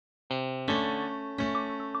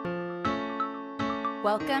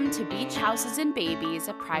Welcome to Beach Houses and Babies,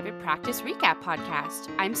 a private practice recap podcast.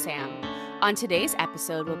 I'm Sam. On today's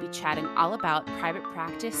episode, we'll be chatting all about Private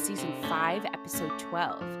Practice Season 5, Episode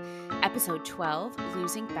 12. Episode 12,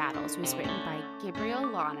 Losing Battles, was written by Gabriel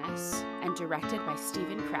Llanes and directed by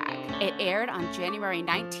Stephen Cragg. It aired on January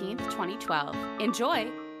 19th, 2012. Enjoy!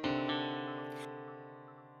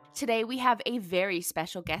 Today, we have a very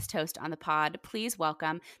special guest host on the pod. Please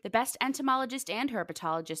welcome the best entomologist and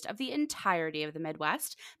herpetologist of the entirety of the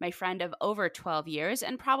Midwest, my friend of over 12 years,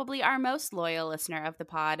 and probably our most loyal listener of the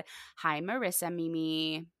pod. Hi, Marissa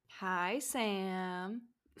Mimi. Hi, Sam.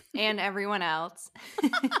 And everyone else.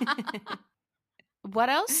 What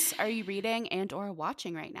else are you reading and or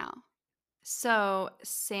watching right now? So,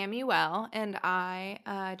 Samuel and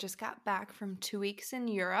I just got back from 2 weeks in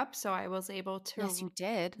Europe, so I was able to... Yes, you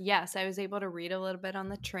did. Yes, I was able to read a little bit on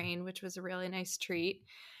the train, which was a really nice treat.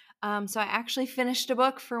 So I actually finished a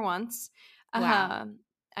book for once. Wow.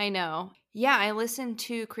 I know. Yeah, I listened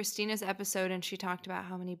to Christina's episode, and she talked about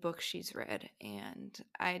how many books she's read, and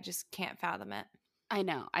I just can't fathom it. I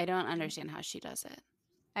know. I don't understand how she does it.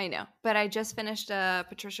 I know, but I just finished a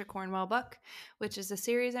Patricia Cornwell book, which is a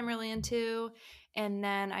series I'm really into. And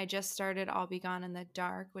then I just started I'll Be Gone in the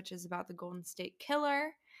Dark, which is about the Golden State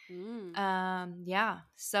Killer. Yeah,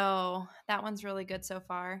 so that one's really good so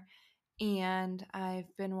far. And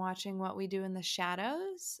I've been watching What We Do in the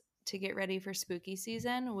Shadows to get ready for spooky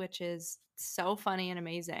season, which is so funny and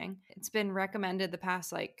amazing. It's been recommended the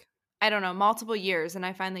past, multiple years, and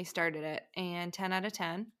I finally started it, and 10 out of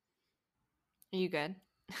 10. Are you good?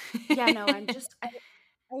 Yeah, no, I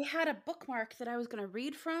had a bookmark that I was going to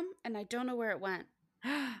read from, and I don't know where it went.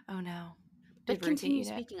 Oh, no. But continue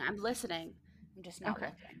speaking. I'm listening. I'm just not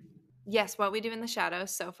looking. Yes, What We Do in the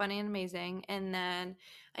Shadows. So funny and amazing. And then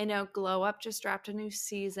I know Glow Up just dropped a new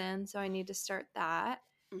season, so I need to start that.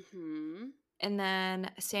 Mm-hmm. And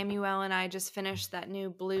then Samuel and I just finished that new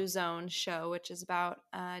Blue Zone show, which is about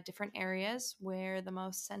different areas where the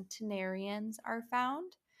most centenarians are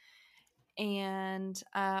found. And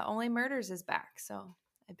Only Murders is back, so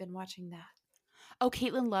I've been watching that. Oh,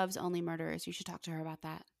 Caitlin loves Only Murderers. You should talk to her about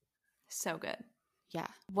that. So good. Yeah.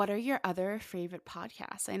 What are your other favorite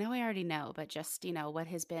podcasts? I know I already know, but just, what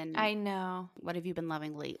has been... I know. What have you been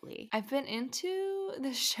loving lately? I've been into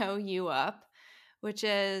the show You Up, which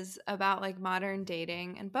is about modern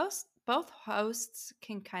dating, and both hosts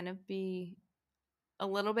can kind of be a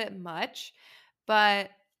little bit much,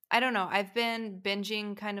 but I don't know. I've been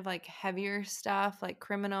binging kind of heavier stuff like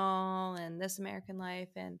Criminal and This American Life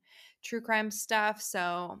and true crime stuff.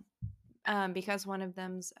 So because one of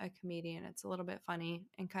them's a comedian, it's a little bit funny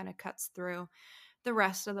and kind of cuts through the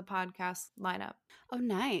rest of the podcast lineup. Oh,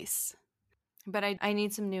 nice. But I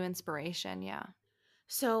need some new inspiration, yeah.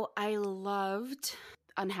 So I loved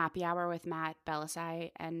Unhappy Hour with Matt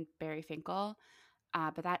Bellassai and Barry Finkel,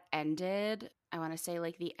 but that ended, I want to say,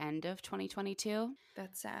 the end of 2022.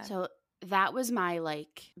 That's sad. So that was my,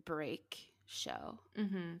 break show.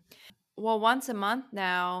 Mm-hmm. Well, once a month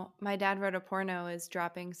now, My Dad Wrote a Porno is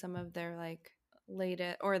dropping some of their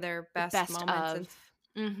latest or their best moments.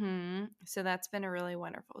 Mm-hmm. So that's been a really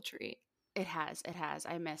wonderful treat. It has.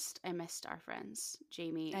 I missed our friends,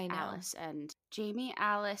 Jamie, Alice, and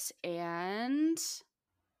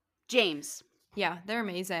James. Yeah, they're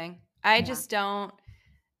amazing. I just don't.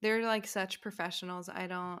 They're such professionals. I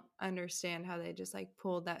don't understand how they just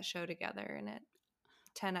pulled that show together, and it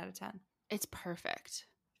 10 out of 10. It's perfect.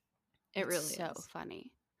 It really is so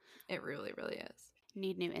funny. It really, really is.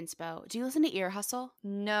 Need new inspo. Do you listen to Ear Hustle?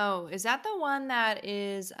 No. Is that the one that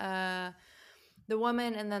is the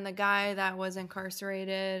woman and then the guy that was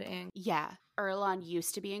incarcerated? And yeah, Earlonne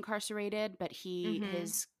used to be incarcerated, but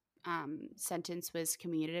his sentence was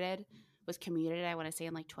commuted. I want to say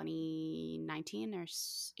in 2019 or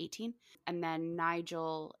 18. And then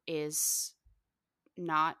Nigel is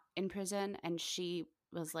not in prison, and she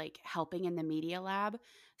was helping in the media lab.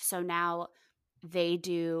 So now they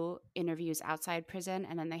do interviews outside prison,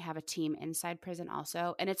 and then they have a team inside prison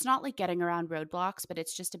also. And it's not getting around roadblocks, but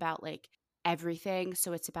it's just about everything.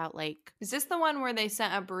 So it's about Is this the one where they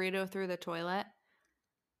sent a burrito through the toilet?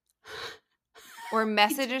 Or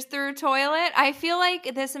messages through a toilet? I feel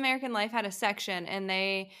like This American Life had a section, and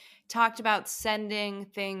they talked about sending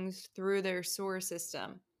things through their sewer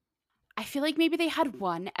system. I feel like maybe they had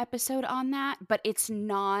one episode on that, but it's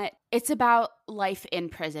not. It's about life in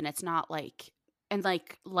prison. It's not and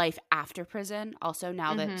life after prison. Also,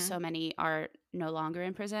 now that so many are no longer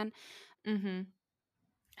in prison. Mm-hmm.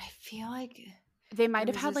 I feel like they might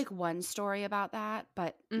have had one story about that,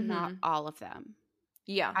 but not all of them.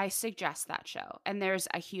 Yeah. I suggest that show. And there's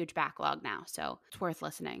a huge backlog now, so it's worth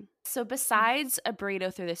listening. So besides a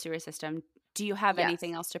burrito through the sewer system, do you have anything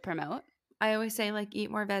Yes. else to promote? I always say, like, eat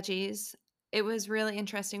more veggies. It was really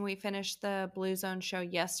interesting. We finished the Blue Zone show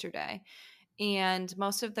yesterday, and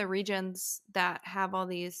most of the regions that have all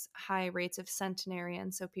these high rates of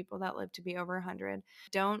centenarians, so people that live to be over 100,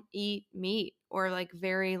 don't eat meat or like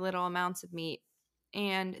very little amounts of meat.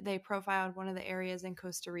 And they profiled one of the areas in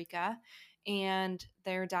Costa Rica, and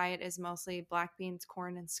their diet is mostly black beans,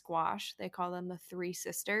 corn, and squash. They call them the Three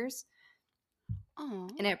Sisters. Oh.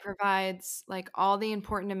 And it provides like all the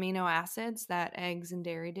important amino acids that eggs and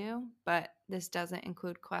dairy do, but this doesn't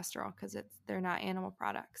include cholesterol because they're not animal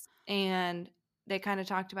products. And they kind of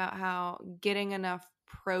talked about how getting enough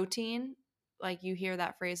protein, like you hear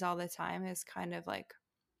that phrase all the time, is kind of like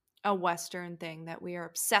a Western thing that we are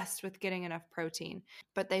obsessed with getting enough protein.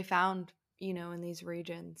 But they found, in these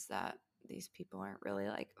regions that these people aren't really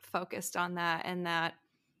like focused on that, and that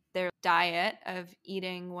their diet of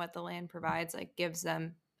eating what the land provides like gives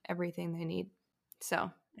them everything they need. So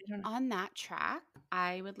I don't know. On that track,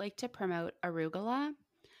 I would like to promote arugula.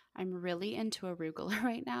 I'm really into arugula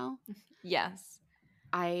right now. Yes.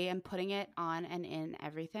 I am putting it on and in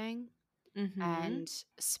everything. Mm-hmm. And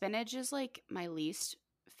spinach is like my least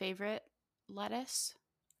favorite lettuce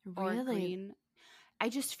or Really? green. I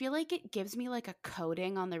just feel like it gives me like a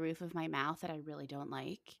coating on the roof of my mouth that I really don't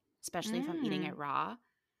like, especially if I'm eating Mm. it raw.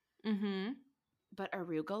 Mm-hmm. But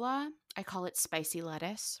arugula, I call it spicy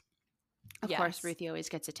lettuce. Of course, Yes. Ruthie always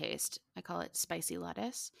gets a taste. I call it spicy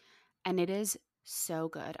lettuce. And it is so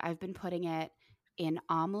good. I've been putting it in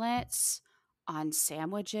omelets, on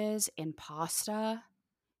sandwiches, in pasta,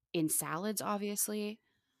 in salads, obviously.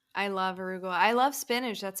 I love arugula. I love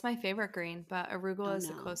spinach. That's my favorite green, but Oh arugula is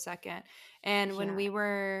a no. close second. And when Yeah. we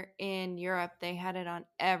were in Europe, they had it on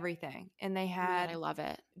everything. And Oh my God, I love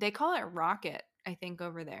it. they call it rocket, I think,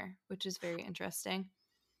 over there, which is very interesting.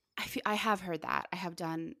 I have heard that. I have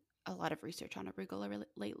done a lot of research on arugula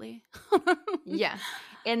lately. Yeah.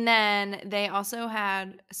 And then they also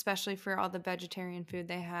had, especially for all the vegetarian food,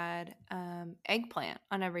 they had eggplant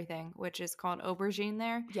on everything, which is called aubergine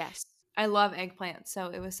there. Yes. I love eggplant, so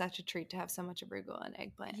it was such a treat to have so much arugula and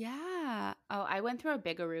eggplant. Yeah. Oh, I went through a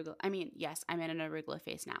big arugula. I mean, yes, I'm in an arugula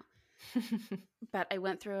phase now, but I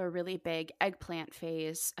went through a really big eggplant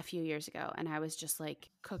phase a few years ago, and I was just like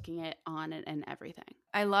cooking it on it and everything.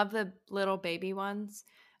 I love the little baby ones,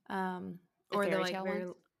 The or the fairy like tale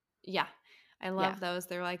ones. yeah, I Yeah. love those.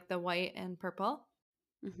 They're like the white and purple.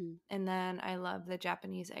 Hmm. And then I love the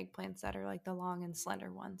Japanese eggplants that are like the long and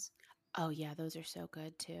slender ones. Oh yeah, those are so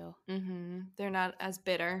good too. They're not as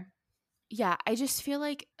bitter. Yeah, I just feel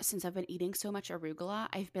like since I've been eating so much arugula,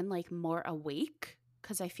 I've been like more awake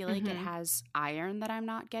because I feel like it Mm-hmm. has iron that I'm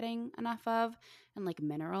not getting enough of and like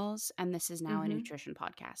minerals. And this is now a Mm-hmm. nutrition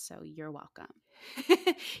podcast, so you're welcome.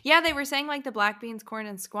 Yeah, they were saying like the black beans, corn,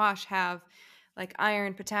 and squash have like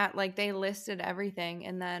iron, potassium, like they listed everything.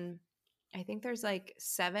 And then I think there's like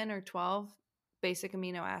 7 or 12 basic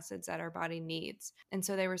amino acids that our body needs. And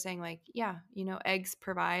so they were saying, like, yeah, eggs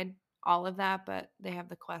provide all of that, but they have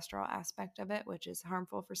the cholesterol aspect of it, which is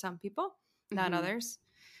harmful for some people, not Hmm. others.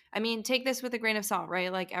 I mean, take this with a grain of salt,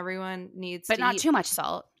 right? Like everyone needs But to not eat. too much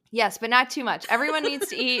salt. Yes, but not too much. Everyone needs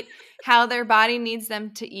to eat how their body needs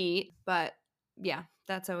them to eat. But yeah,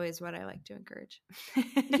 that's always what I like to encourage.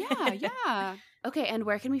 Yeah, yeah. Okay, and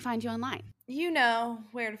where can we find you online? You know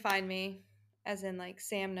where to find me, as in, like,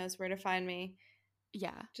 Sam knows where to find me.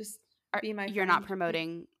 Yeah. Just be my You're not friend.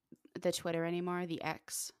 promoting the Twitter anymore, the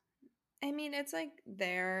X? I mean, it's like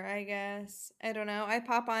there, I guess. I don't know. I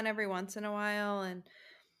pop on every once in a while and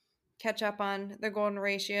catch up on the golden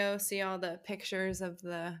ratio, see all the pictures of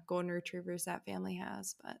the golden retrievers that family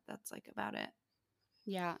has, but that's like about it.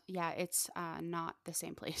 Yeah, yeah. It's not the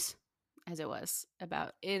same place as it was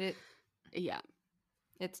about. It Yeah.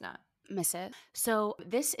 it's not. Miss it. So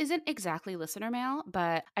this isn't exactly listener mail,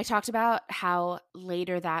 but I talked about how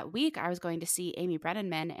later that week I was going to see Amy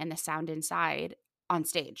Brennanman and the Sound Inside on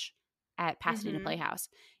stage at Pasadena Mm-hmm. Playhouse.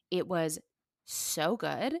 It was so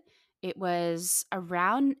good. It was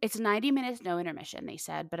around, it's 90 minutes, no intermission, they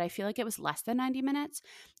said, but I feel like it was less than 90 minutes.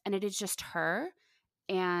 And it is just her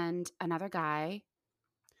and another guy.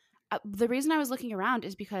 The reason I was looking around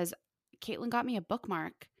is because Caitlin got me a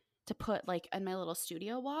bookmark to put like on my little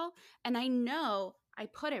studio wall. And I know I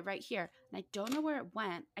put it right here. And I don't know where it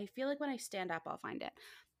went. I feel like when I stand up, I'll find it.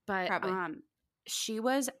 But Probably. she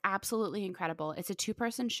was absolutely incredible. It's a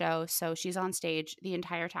 2-person show. So she's on stage the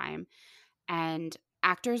entire time. And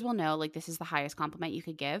actors will know like this is the highest compliment you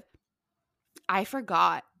could give. I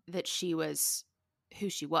forgot that she was who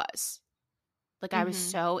she was. Like I was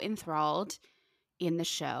so enthralled in the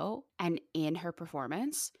show and in her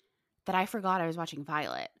performance that I forgot I was watching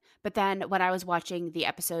Violet. But then when I was watching the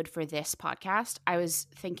episode for this podcast, I was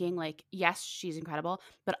thinking like, yes, she's incredible.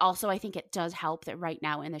 But also I think it does help that right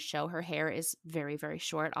now in the show, her hair is very, very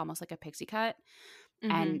short, almost like a pixie cut.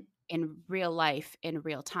 And in real life, in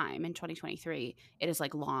real time, in 2023, it is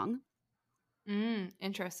like long.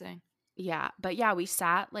 Interesting. Yeah. But yeah, we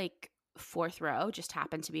sat like fourth row, just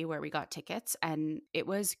happened to be where we got tickets, and it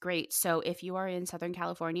was great. So if you are in Southern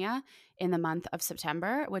California in the month of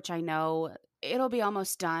September, which I know it'll be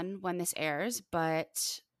almost done when this airs,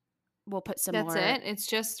 but we'll put some more. That's it? It's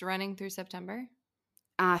just running through September?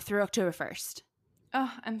 Through October 1st.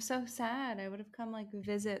 Oh, I'm so sad. I would have come like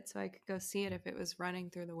visit so I could go see it if it was running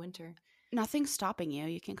through the winter. Nothing's stopping you.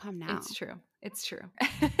 You can come now. It's true. It's true.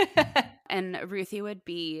 And Ruthie would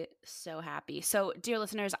be so happy. So, dear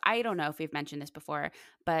listeners, I don't know if we've mentioned this before,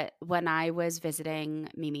 but when I was visiting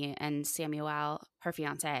Mimi and Samuel, her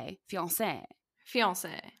fiance, I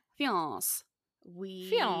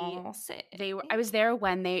was there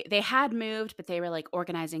when they had moved, but they were like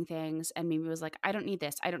organizing things, and Mimi was like, I don't need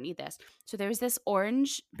this. So there was this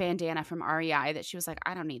orange bandana from REI that she was like,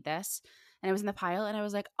 I don't need this. And it was in the pile, and I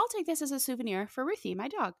was like, I'll take this as a souvenir for Ruthie, my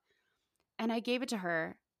dog. And I gave it to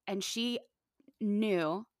her, and she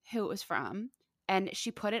knew who it was from, and she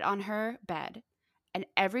put it on her bed, and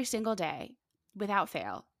every single day, without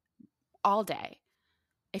fail, all day,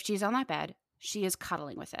 if she's on that bed, she is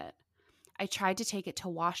cuddling with it. I tried to take it to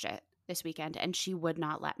wash it this weekend, and she would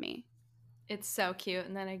not let me. It's so cute.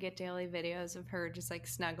 And then I get daily videos of her just like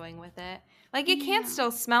snuggling with it. Like it can't still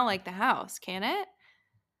smell like the house, can it?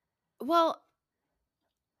 Well,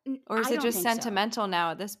 or is it just sentimental now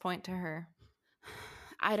at this point to her?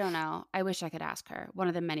 I don't know. I wish I could ask her. One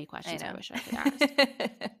of the many questions I wish I could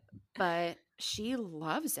ask. But she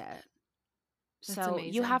loves it. That's so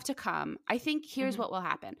amazing. You have to come. I think here's what will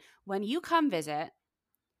happen. When you come visit,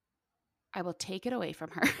 I will take it away from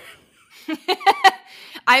her.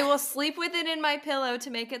 I will sleep with it in my pillow to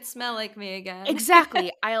make it smell like me again.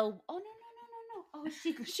 Exactly. Oh, no. Oh,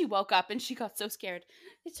 she woke up and she got so scared.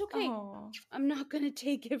 It's okay. Oh. I'm not going to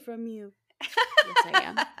take it from you. Yes, I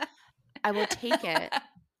am. I will take it.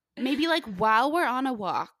 Maybe like while we're on a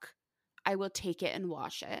walk, I will take it and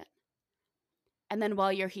wash it. And then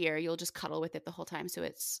while you're here, you'll just cuddle with it the whole time so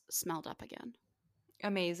it's smelled up again.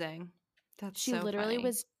 Amazing. That's She so literally funny.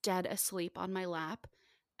 was dead asleep on my lap,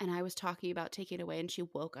 and I was talking about taking it away, and she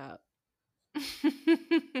woke up.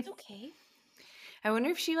 It's okay. I wonder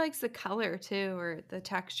if she likes the color too, or the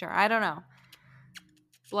texture. I don't know.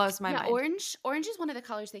 Blows my mind. Orange is one of the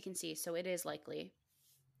colors they can see, so it is likely.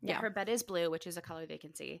 Yeah, her bed is blue, which is a color they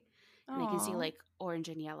can see. And they can see like orange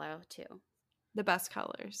and yellow too. The best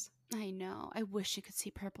colors. I know. I wish you could see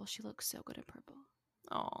purple. She looks so good in purple.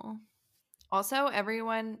 Oh. Also,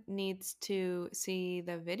 everyone needs to see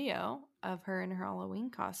the video of her in her Halloween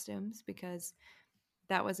costumes because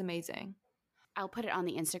that was amazing. I'll put it on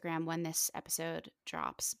the Instagram when this episode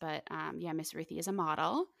drops. But yeah, Miss Ruthie is a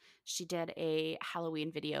model. She did a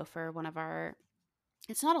Halloween video for one of our,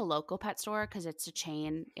 it's not a local pet store because it's a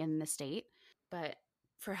chain in the state, but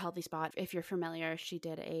for Healthy Spot, if you're familiar, she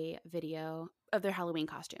did a video of their Halloween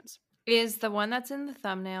costumes. Is the one that's in the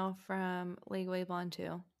thumbnail from Legally Blonde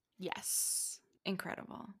 2? Yes.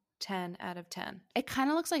 Incredible. 10 out of 10. It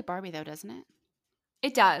kind of looks like Barbie though, doesn't it?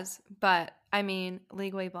 It does, but I mean,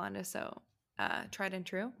 Legally Blonde is so tried and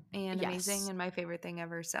true and amazing and my favorite thing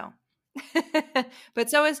ever, so.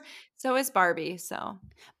 But so is Barbie, so.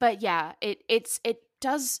 But yeah, it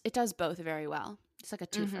does both very well. It's like a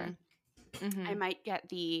twofer. Mm-hmm. I might get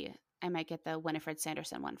the Winifred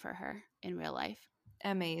Sanderson one for her in real life.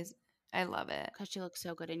 Amazing. I love it. Because she looks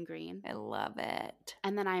so good in green. I love it.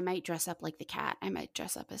 And then I might dress up like the cat. I might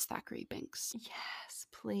dress up as Thackeray Binks. Yes,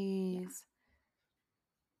 please.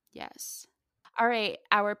 Yeah. Yes. All right.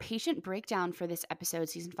 Our patient breakdown for this episode,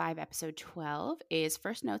 season 5, episode 12, is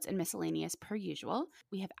first notes and miscellaneous per usual.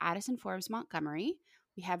 We have Addison Forbes Montgomery.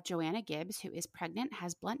 We have Joanna Gibbs, who is pregnant,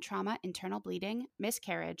 has blunt trauma, internal bleeding,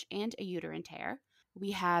 miscarriage, and a uterine tear.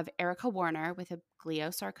 We have Erica Warner with a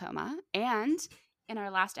glioblastoma. And in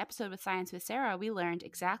our last episode with Science with Sarah, we learned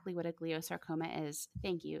exactly what a glioblastoma is.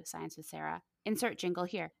 Thank you, Science with Sarah. Insert jingle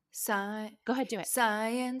here. Go ahead, do it.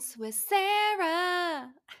 Science with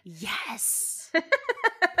Sarah. Yes.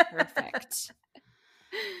 Perfect.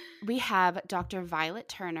 We have Dr. Violet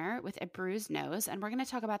Turner with a bruised nose, and we're going to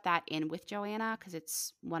talk about that in with Joanna because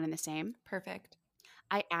it's one and the same. Perfect.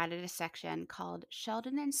 I added a section called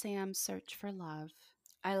Sheldon and Sam Search for Love.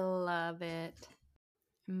 I love it.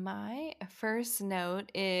 My first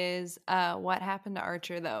note is what happened to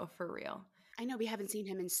Archer, though, for real. I know we haven't seen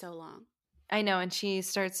him in so long. I know, and she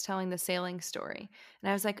starts telling the sailing story. And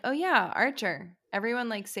I was like, "Oh yeah, Archer. Everyone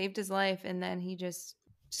like saved his life and then he just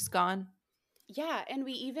gone." Yeah, and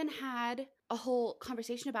we even had a whole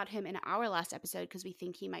conversation about him in our last episode because we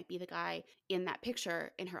think he might be the guy in that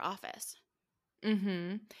picture in her office.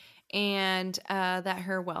 Mhm. And that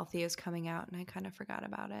her wealthy is coming out, and I kind of forgot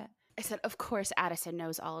about it. I said, of course, Addison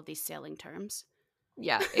knows all of these sailing terms.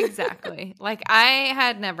 Yeah, exactly. Like I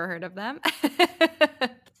had never heard of them.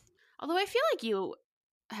 Although I feel like you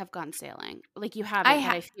have gone sailing. Like you I haven't, but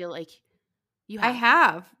ha- I feel like you I have.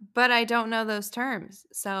 have, but I don't know those terms.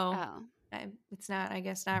 So Oh. it's not, I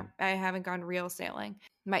guess not, I haven't gone real sailing.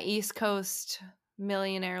 My East Coast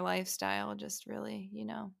millionaire lifestyle just really,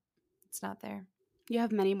 it's not there. You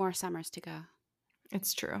have many more summers to go.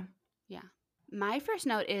 It's true. Yeah. My first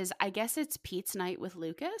note is I guess it's Pete's night with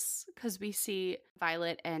Lucas because we see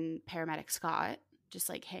Violet and paramedic Scott just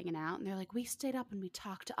like hanging out and they're like, we stayed up and we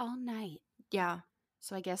talked all night. Yeah,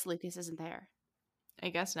 So I guess Lucas isn't there. I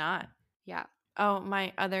guess not. Yeah. Oh,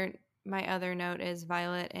 my other note is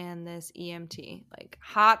Violet and this EMT, like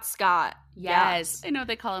Hot Scott. Yes. I know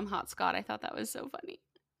they call him Hot Scott. I thought that was so funny.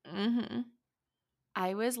 Mm-hmm.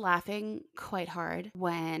 I was laughing quite hard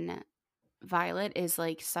when Violet is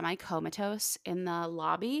like semi comatose in the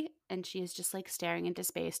lobby and she is just like staring into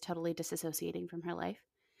space, totally disassociating from her life.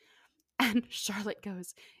 And Charlotte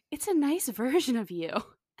goes, "It's a nice version of you."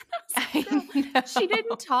 And I was like, "Girl, she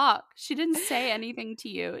didn't talk. She didn't say anything to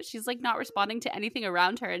you. She's like not responding to anything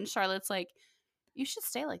around her." And Charlotte's like, "You should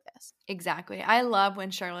stay like this." Exactly. I love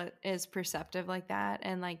when Charlotte is perceptive like that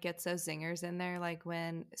and like gets those zingers in there, like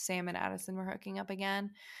when Sam and Addison were hooking up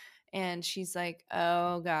again. And she's like,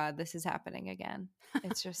 "Oh God, this is happening again."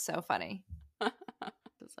 It's just so funny.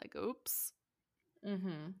 It's like, oops.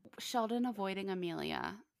 Mm-hmm. Sheldon avoiding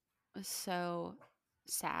Amelia was so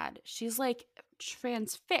sad. She's like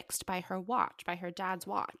transfixed by her watch, by her dad's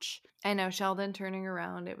watch. I know, Sheldon turning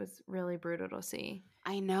around, it was really brutal to see.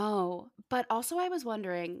 I know. But also, I was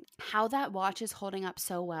wondering how that watch is holding up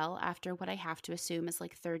so well after what I have to assume is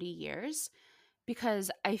like 30 years. Because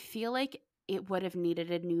I feel like it would have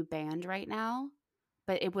needed a new band right now,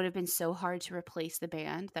 but it would have been so hard to replace the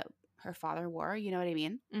band that her father wore. You know what I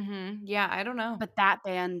mean? Mm-hmm. Yeah, I don't know. But that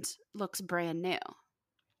band looks brand new.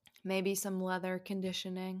 Maybe some leather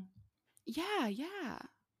conditioning. Yeah, yeah.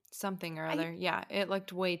 Something or I other. Yeah, it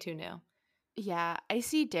looked way too new. Yeah, I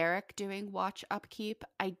see Derek doing watch upkeep.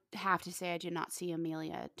 I have to say I do not see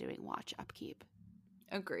Amelia doing watch upkeep.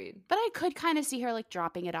 Agreed. But I could kind of see her like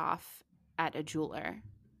dropping it off at a jeweler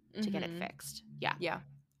to get it Mm-hmm. fixed. Yeah. Yeah,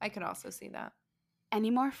 I could also see that.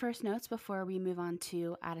 Any more first notes before we move on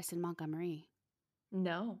to Addison Montgomery?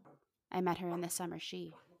 No. I met her in the summer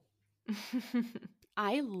she.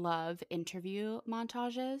 I love interview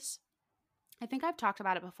montages. I think I've talked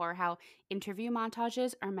about it before how interview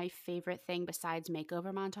montages are my favorite thing besides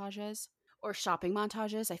makeover montages or shopping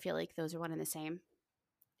montages. I feel like those are one and the same.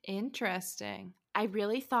 Interesting. I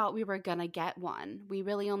really thought we were going to get one. We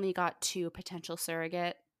really only got 2 potential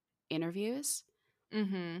surrogate interviews.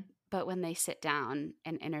 Mm-hmm. But when they sit down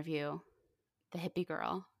and interview the hippie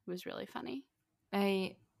girl, it was really funny.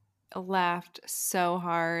 I laughed so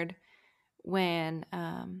hard when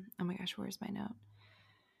oh my gosh, where's my note?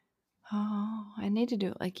 Oh, I need to do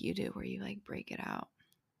it like you do, where you like break it out.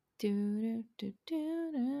 Do do do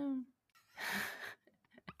do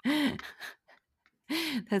do.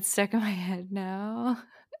 That's stuck in my head now.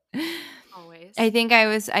 Always. I think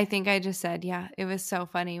I just said, yeah, it was so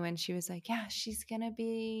funny when she was like, yeah, she's going to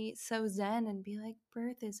be so zen and be like,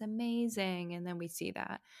 birth is amazing. And then we see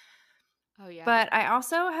that. Oh, yeah. But I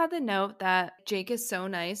also had the note that Jake is so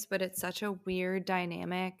nice, but it's such a weird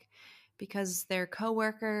dynamic because they're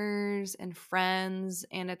coworkers and friends.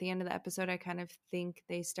 And at the end of the episode, I kind of think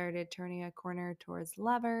they started turning a corner towards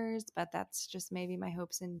lovers, but that's just maybe my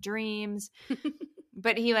hopes and dreams.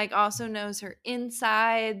 But he like also knows her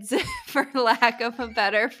insides, for lack of a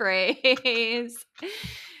better phrase.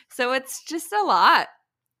 So it's just a lot.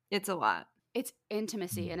 It's a lot. It's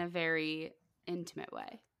intimacy in a very intimate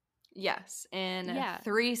way. Yes, in Yeah. a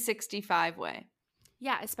 365 way.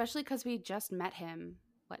 Yeah, especially because we just met him,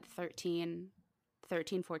 13,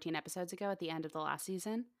 14 episodes ago at the end of the last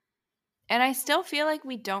season. And I still feel like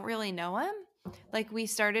we don't really know him. Like we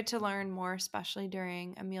started to learn more, especially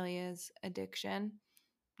during Amelia's addiction,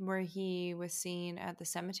 where he was seen at the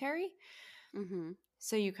cemetery. Mm-hmm.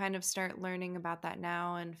 So you kind of start learning about that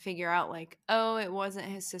now and figure out like, oh, it wasn't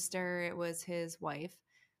his sister, it was his wife.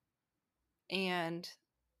 And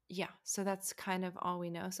yeah, so that's kind of all we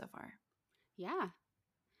know so far. Yeah.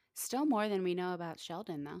 Still more than we know about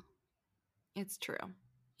Sheldon, though. It's true.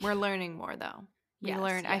 We're learning more, though. We Yes,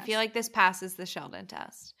 learn. I feel yes. like this passes the Sheldon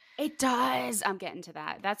test. It does. I'm getting to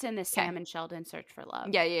that. That's in the Okay. Sam and Sheldon Search for Love.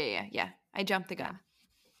 Yeah. I jumped the gun.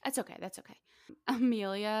 That's okay. That's okay.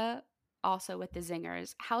 Amelia, also with the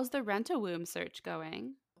zingers. How's the Rent-A-Womb search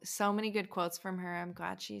going? So many good quotes from her. I'm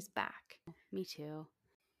glad she's back. Me too.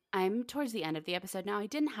 I'm towards the end of the episode now. I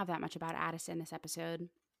didn't have that much about Addison this episode.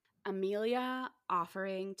 Amelia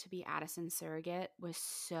offering to be Addison's surrogate was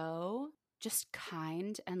so just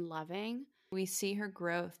kind and loving. We see her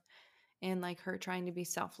growth and like her trying to be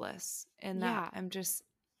selfless. And that I'm just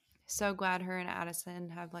so glad her and Addison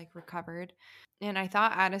have like recovered. And I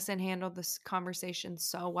thought Addison handled this conversation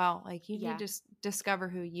so well. Like you need to discover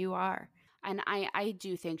who you are. And I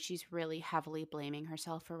do think she's really heavily blaming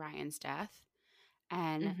herself for Ryan's death.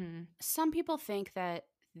 And some people think that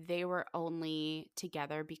they were only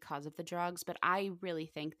together because of the drugs, but I really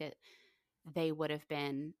think that they would have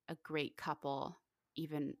been a great couple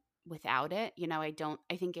even without it. You know, I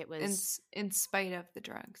think it was in spite of the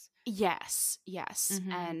drugs. Yes.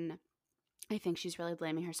 And I think she's really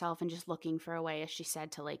blaming herself and just looking for a way, as she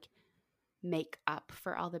said, to like make up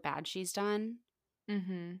for all the bad she's done.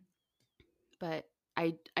 But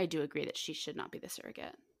I do agree that she should not be the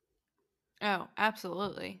surrogate. Oh,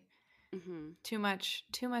 absolutely. Too much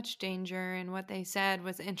danger. And what they said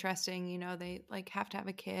was interesting. You know, they like have to have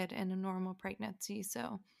a kid and a normal pregnancy,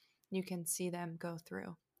 so you can see them go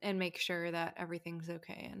through and make sure that everything's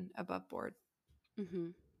okay and above board.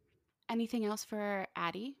 Anything else for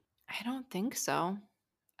Addie? I don't think so.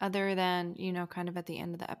 Other than, you know, kind of at the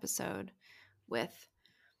end of the episode with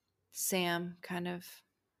Sam kind of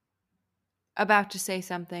about to say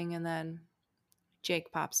something and then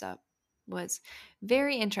Jake pops up. Was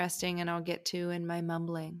very interesting, and I'll get to in my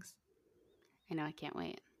mumblings. I know, I can't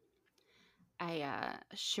wait.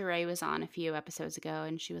 Sheree was on a few episodes ago,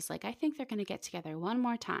 and she was like, I think they're going to get together one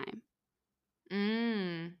more time.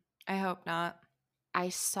 I hope not. I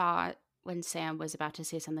saw it when Sam was about to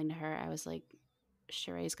say something to her. I was like,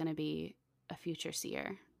 Sheree's going to be a future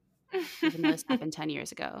seer. Even though this happened 10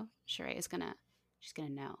 years ago, she's going to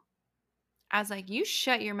know. I was like, you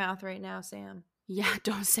shut your mouth right now, Sam. Yeah,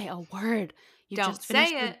 don't say a word. You don't just finished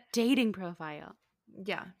say your dating profile.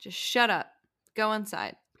 Yeah, just shut up. Go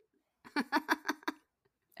inside.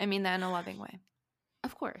 I mean that in a loving way.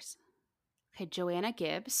 Of course. Okay, Joanna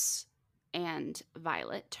Gibbs and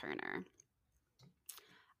Violet Turner.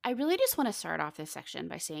 I really just want to start off this section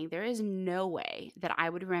by saying there is no way that I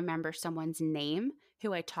would remember someone's name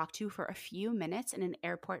who I talked to for a few minutes in an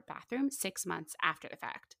airport bathroom 6 months after the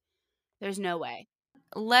fact. There's no way.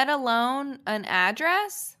 Let alone an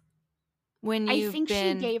address? When you've I think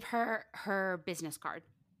she gave her her business card.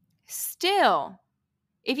 Still,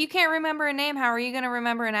 if you can't remember a name, how are you going to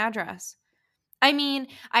remember an address? I mean,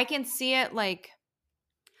 I can see it like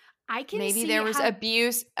I can maybe see there was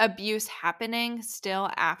abuse happening still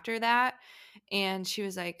after that, and she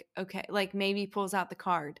was like, okay, like maybe pulls out the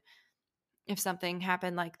card if something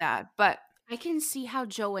happened like that. But I can see how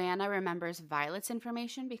Joanna remembers Violet's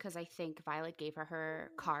information because I think Violet gave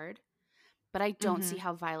her card. But I don't see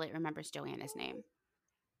how Violet remembers Joanna's name.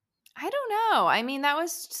 I don't know. I mean, that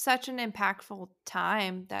was such an impactful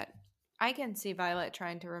time that I can see Violet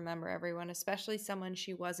trying to remember everyone, especially someone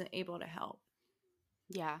she wasn't able to help.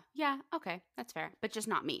 Yeah. Okay, that's fair. But just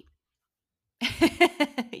not me.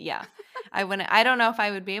 Yeah. I don't know if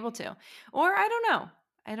I would be able to. Or I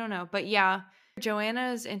don't know. But yeah,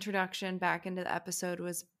 Joanna's introduction back into the episode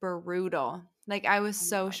was brutal. Like I was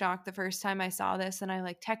so shocked the first time I saw this, and I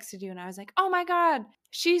like texted you and I was like, oh my God,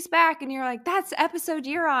 she's back. And you're like, that's the episode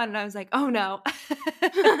you're on. And I was like, oh no.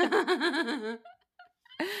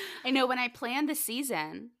 I know when I planned the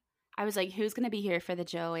season, I was like, who's going to be here for the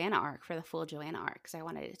Joanna arc, for the full Joanna arc? Because I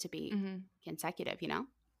wanted it to be consecutive, you know?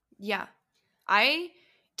 Yeah. I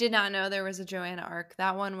did not know there was a Joanna arc.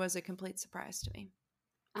 That one was a complete surprise to me.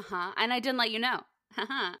 And I didn't let you know.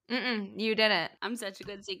 You didn't. I'm such a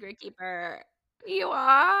good secret keeper. You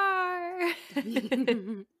are.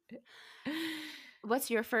 What's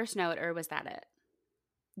your first note, or was that it?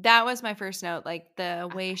 That was my first note, like the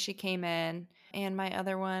way she came in. And my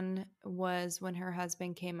other one was when her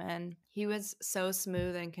husband came in. He was so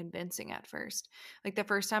smooth and convincing at first. Like the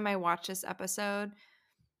first time I watched this episode,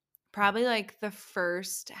 probably like the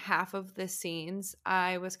first half of the scenes,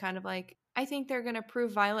 I was kind of like, I think they're going to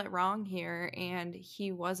prove Violet wrong here. And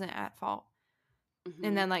he wasn't at fault.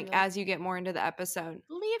 And then like as you get more into the episode,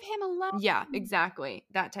 leave him alone. Yeah, exactly.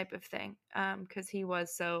 That type of thing. Because he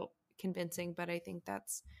was so convincing. But I think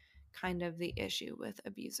that's kind of the issue with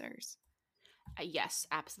abusers. Yes,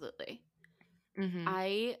 absolutely.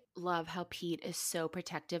 I love how Pete is so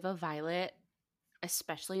protective of Violet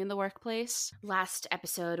especially in the workplace. Last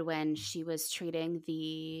episode, when she was treating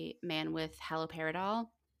the man with haloperidol,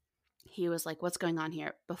 he was like, what's going on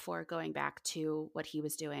here, before going back to what he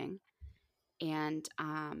was doing. And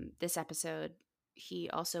this episode, he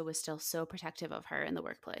also was still so protective of her in the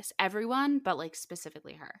workplace. Everyone, but like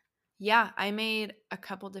specifically her. Yeah, I made a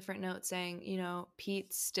couple different notes saying,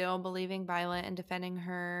 Pete's still believing Violet and defending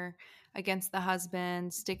her against the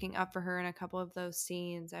husband, sticking up for her in a couple of those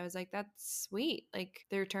scenes. I was like, that's sweet. Like,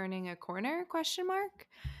 they're turning a corner, ?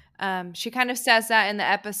 She kind of says that in the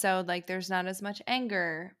episode, like there's not as much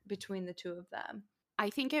anger between the two of them. I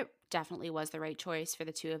think it definitely was the right choice for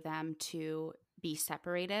the two of them to be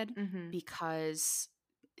separated, because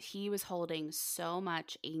he was holding so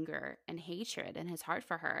much anger and hatred in his heart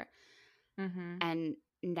for her. And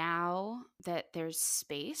now that there's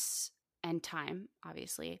space and time,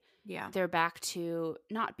 obviously, they're back to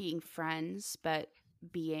not being friends, but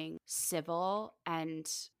being civil, and,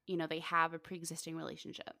 they have a pre-existing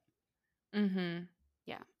relationship.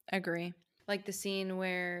 Yeah. Agree. Like the scene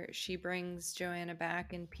where she brings Joanna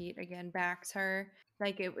back and Pete again backs her.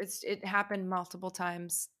 Like it happened multiple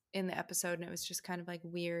times in the episode, and it was just kind of like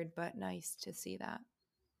weird but nice to see that.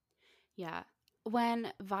 Yeah.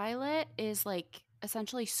 When Violet is like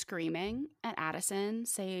essentially screaming at Addison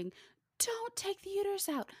saying, don't take the uterus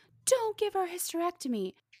out, don't give her a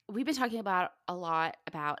hysterectomy. We've been talking about a lot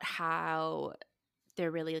about how they're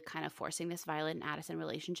really kind of forcing this Violet and Addison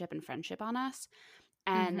relationship and friendship on us.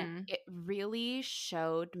 And it really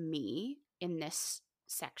showed me in this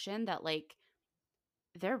section that like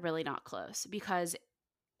they're really not close, because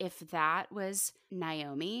if that was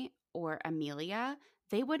Naomi or Amelia,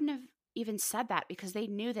 they wouldn't have even said that, because they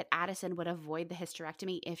knew that Addison would avoid the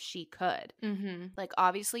hysterectomy if she could. Like,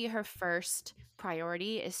 obviously her first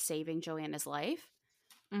priority is saving Joanna's life,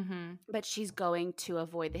 but she's going to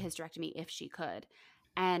avoid the hysterectomy if she could.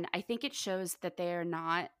 And I think it shows that they're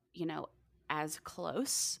not, as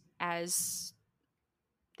close as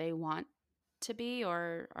they want to be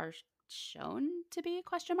or are shown to be, ?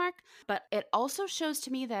 But it also shows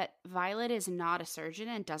to me that Violet is not a surgeon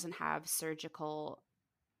and doesn't have surgical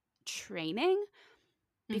training,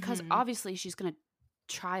 because obviously she's going to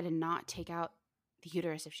try to not take out the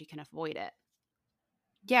uterus if she can avoid it.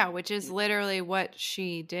 Yeah, which is literally what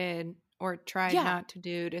she did or tried not to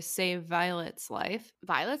do to save Violet's life.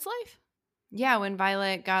 Violet's life? Yeah, when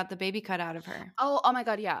Violet got the baby cut out of her. Oh my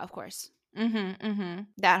God, yeah, of course.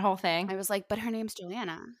 That whole thing. I was like, but her name's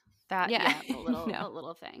Joanna. The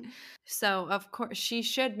little thing. So, of course, she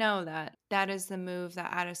should know that that is the move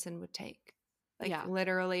that Addison would take. Like,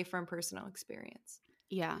 literally from personal experience.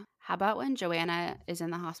 Yeah. How about when Joanna is in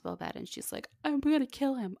the hospital bed and she's like, I'm going to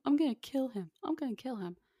kill him. I'm going to kill him. I'm going to kill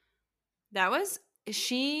him. That was...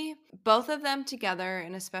 both of them together,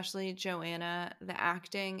 and especially Joanna, the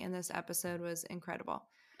acting in this episode was incredible.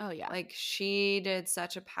 Oh, yeah. Like, she had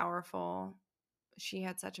such a powerful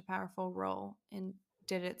role and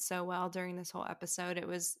did it so well during this whole episode. It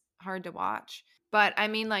was hard to watch. But, I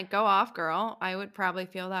mean, like, go off, girl. I would probably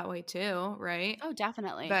feel that way too, right? Oh,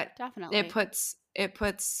 definitely. But definitely. It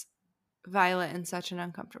puts Violet in such an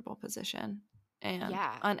uncomfortable position. And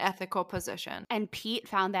unethical position. And Pete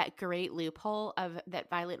found that great loophole of that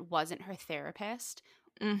Violet wasn't her therapist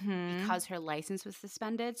because her license was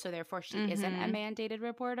suspended, so therefore she isn't a mandated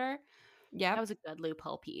reporter. Yeah, that was a good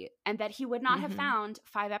loophole, Pete. And that he would not have found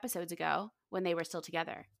 5 episodes ago when they were still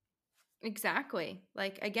together. Exactly.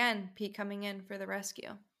 Like, again, Pete coming in for the rescue.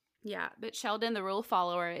 Yeah, but Sheldon, the rule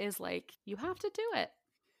follower, is like, you have to do it.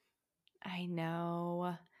 I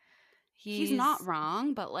know. He's not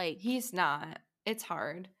wrong, but like... He's not. It's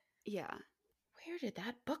hard. Yeah. Where did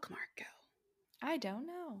that bookmark go? I don't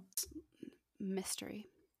know. Mystery.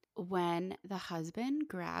 When the husband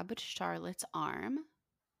grabbed Charlotte's arm,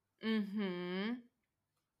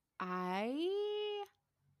 I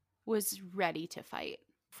was ready to fight.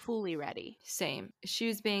 Fully ready. Same. She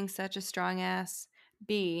was being such a strong ass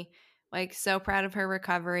bee. Like, so proud of her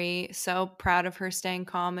recovery, so proud of her staying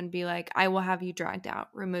calm and be like, I will have you dragged out.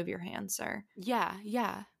 Remove your hands, sir.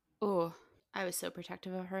 Yeah. Oh, I was so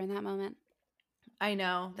protective of her in that moment. I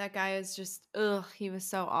know. That guy is just, he was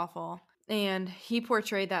so awful. And he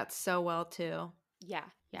portrayed that so well, too. Yeah.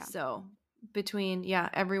 So, between,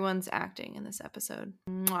 everyone's acting in this episode.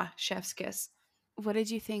 Mwah, chef's kiss. What did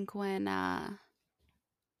you think when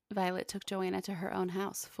Violet took Joanna to her own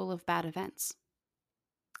house full of bad events?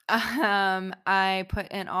 I put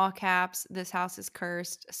in all caps, this house is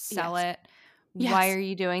cursed. Sell it. Yes. Why are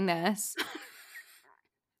you doing this?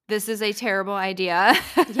 This is a terrible idea.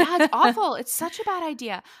 Yeah, it's awful. It's such a bad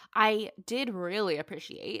idea. I did really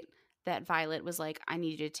appreciate that Violet was like, I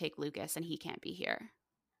need you to take Lucas and he can't be here.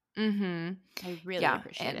 Mm-hmm. I really Yeah,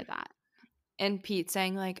 appreciated that. And Pete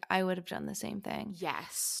saying, like, I would have done the same thing.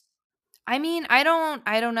 Yes. I mean, I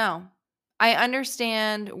don't know. I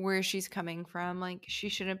understand where she's coming from. Like, she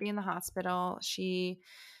shouldn't be in the hospital. She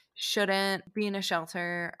shouldn't be in a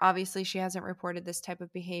shelter. Obviously, she hasn't reported this type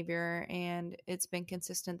of behavior, and it's been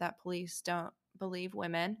consistent that police don't believe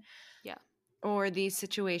women. Yeah. Or these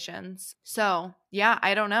situations. So, yeah,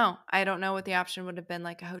 I don't know. I don't know what the option would have been,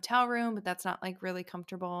 like a hotel room, but that's not like really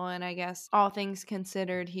comfortable. And I guess all things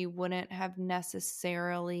considered, he wouldn't have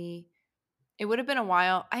necessarily. It would have been a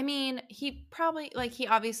while. I mean, he probably, like, he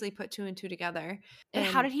obviously put 2 and 2 together. But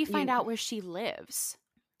how And did he find out where she lives?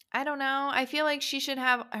 I don't know. I feel like she should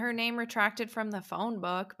have her name retracted from the phone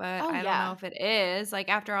book, but Oh, I don't know yeah. if it is, like,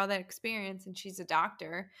 after all that experience, and she's a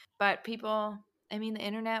doctor. But people, I mean, the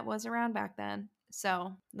internet was around back then.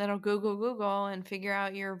 So little Google and figure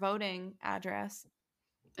out your voting address.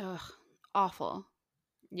 Ugh, awful.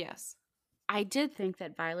 Yes. I did think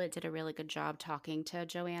that Violet did a really good job talking to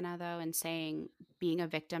Joanna, though, and saying being a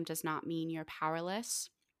victim does not mean you're powerless.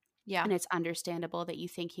 Yeah. And it's understandable that you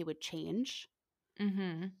think he would change.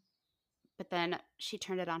 Mm-hmm. But then she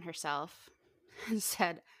turned it on herself and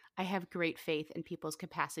said, I have great faith in people's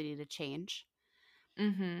capacity to change.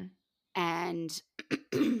 Mm-hmm. And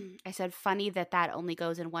I said, funny that that only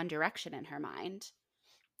goes in one direction in her mind.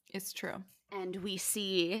 It's true. And we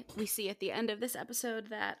see at the end of this episode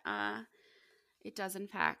that it does in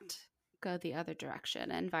fact go the other direction,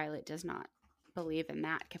 and Violet does not believe in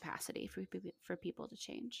that capacity for people to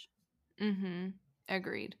change. Mm-hmm.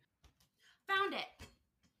 Agreed. Found it.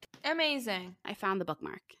 Amazing. I found the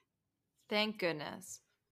bookmark. Thank goodness.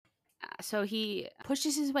 So he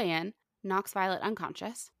pushes his way in, knocks Violet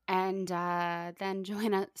unconscious, and then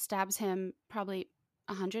Joanna stabs him probably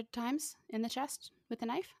 100 times in the chest with a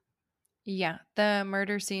knife. Yeah, the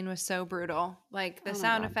murder scene was so brutal. Like, the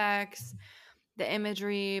sound God. effects, the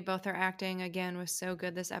imagery, both their acting, again, was so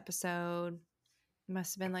good this episode.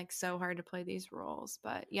 Must have been, like, so hard to play these roles.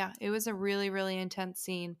 But yeah, it was a really, really intense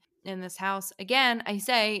scene in this house. Again, I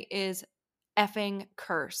say, is effing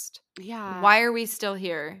cursed. Yeah. Why are we still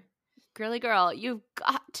here? Girly girl, you've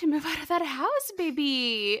got to move out of that house,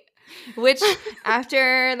 baby. Which,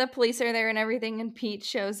 after the police are there and everything and Pete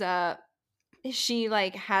shows up, she,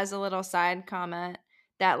 like, has a little side comment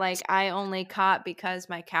that, like, I only caught because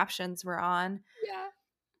my captions were on. Yeah.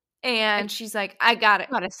 And she's like, I got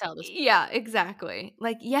it. Gotta sell this. Yeah, exactly.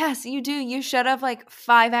 Like, yes, you do. You should have, like,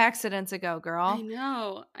 5 accidents ago, girl.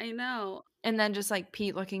 I know. And then just, like,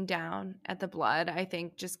 Pete looking down at the blood, I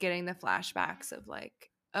think just getting the flashbacks of,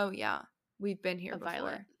 like, oh, yeah, we've been here before.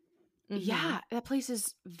 Violet. Mm-hmm. Yeah, that place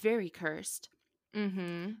is very cursed.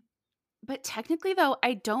 Mm-hmm. But technically, though,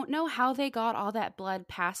 I don't know how they got all that blood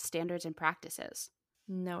past standards and practices.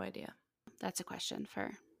 No idea. That's a question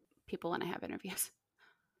for people when I have interviews.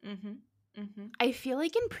 Mm-hmm. Mm-hmm. I feel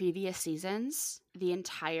like in previous seasons, the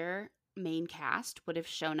entire main cast would have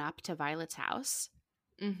shown up to Violet's house.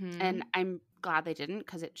 Mm-hmm. And I'm glad they didn't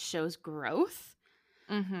because it shows growth.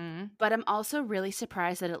 Mm-hmm. But I'm also really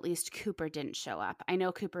surprised that at least Cooper didn't show up. I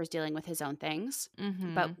know Cooper's dealing with his own things,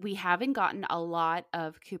 Mm-hmm. but we haven't gotten a lot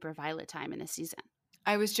of Cooper Violet time in this season.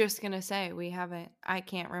 I was just going to say, we haven't. I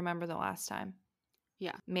can't remember the last time.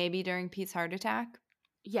 Yeah. Maybe during Pete's heart attack.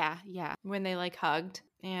 Yeah. When they, like, hugged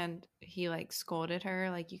and he, like, scolded her,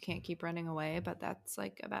 like, you can't keep running away, but that's,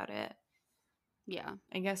 like, about it. Yeah.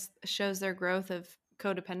 I guess shows their growth of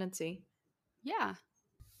codependency. Yeah.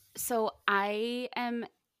 So I am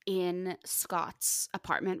in Scott's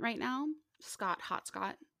apartment right now. Hot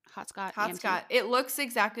Scott. It looks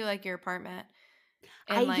exactly like your apartment.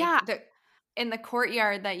 And, like, yeah. In the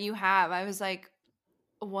courtyard that you have, I was like,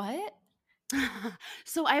 what?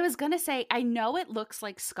 So I was going to say, I know it looks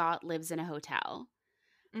like Scott lives in a hotel,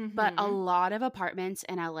 but a lot of apartments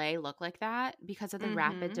in LA look like that because of the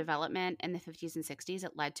rapid development in the 50s and 60s.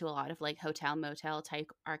 It led to a lot of, like, hotel motel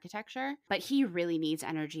type architecture, but he really needs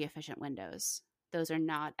energy efficient windows. Those are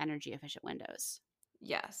not energy efficient windows.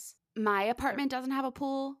 Yes. My apartment doesn't have a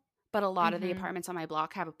pool, but a lot of the apartments on my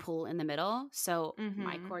block have a pool in the middle. So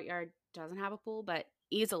my courtyard doesn't have a pool, but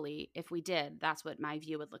easily, if we did, that's what my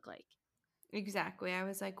view would look like. Exactly. I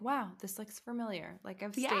was like, wow, this looks familiar. Like,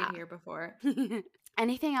 I've stayed here before.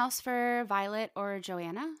 Anything else for Violet or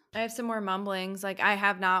Joanna? I have some more mumblings. Like, I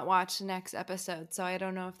have not watched the next episode, so I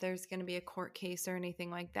don't know if there's going to be a court case or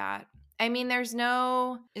anything like that. I mean, it's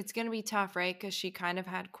going to be tough, right? Because she kind of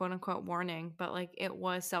had quote unquote warning, but, like, it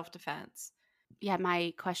was self-defense. Yeah,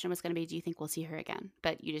 my question was going to be, do you think we'll see her again?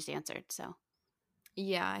 But you just answered, so.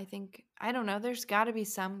 Yeah, I don't know. There's got to be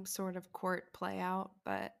some sort of court play out,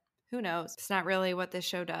 but who knows? It's not really what this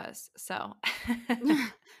show does. So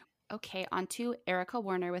Okay, on to Erica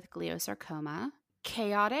Warner with glioblastoma.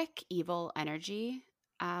 Chaotic evil energy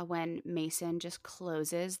when Mason just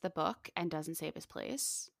closes the book and doesn't save his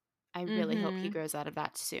place. I really hope he grows out of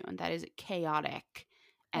that soon. That is chaotic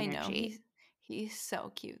energy. I know. He's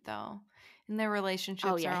so cute, though. And their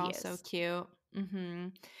relationships are all so cute.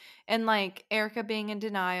 And, like, Erica being in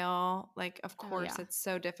denial, like, of course it's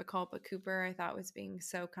so difficult, but Cooper, I thought, was being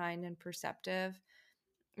so kind and perceptive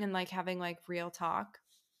and, like, having, like, real talk.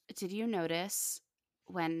 Did you notice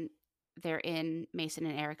when they're in Mason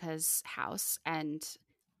and Erica's house and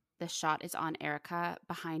the shot is on Erica,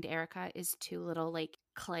 behind Erica is two little, like,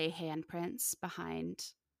 clay handprints behind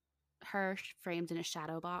her framed in a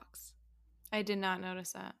shadow box? I did not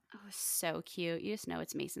notice that. Oh, so cute. You just know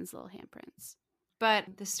it's Mason's little handprints.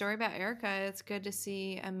 But the story about Erica, it's good to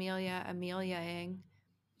see Ameliaing.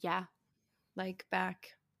 Yeah. Like back,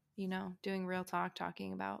 you know, doing real talk,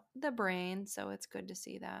 talking about the brain. So it's good to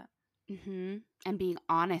see that. And being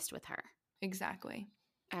honest with her. Exactly.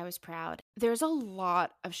 I was proud. There's a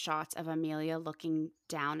lot of shots of Amelia looking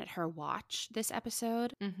down at her watch this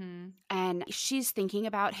episode. And she's thinking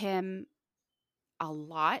about him a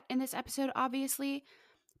lot in this episode, obviously.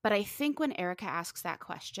 But I think when Erica asks that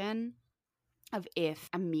question of if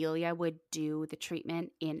Amelia would do the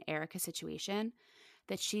treatment in Erica's situation,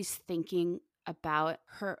 that she's thinking about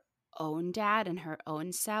her own dad and her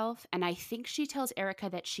own self. And I think she tells Erica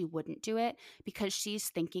that she wouldn't do it because she's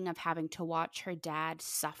thinking of having to watch her dad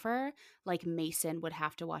suffer like Mason would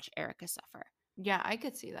have to watch Erica suffer. Yeah, I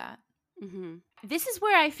could see that. This is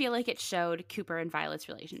where I feel like it showed Cooper and Violet's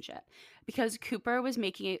relationship, because Cooper was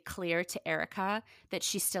making it clear to Erica that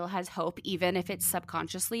she still has hope, even if it's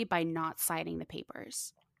subconsciously, by not signing the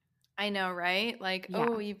papers. I know, right? Like,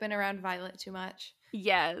 oh, you've been around Violet too much.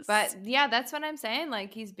 Yes. But yeah, that's what I'm saying.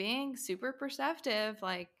 Like, he's being super perceptive.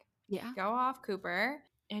 Like, go off, Cooper.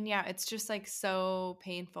 And yeah, it's just like so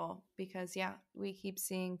painful because, yeah, we keep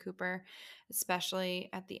seeing Cooper,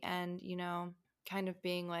 especially at the end, you know, kind of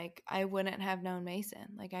being like, I wouldn't have known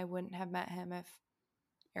Mason. Like, I wouldn't have met him if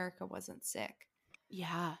Erica wasn't sick.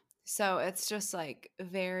 Yeah. So it's just like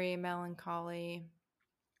very melancholy,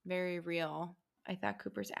 very real. I thought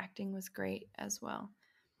Cooper's acting was great as well.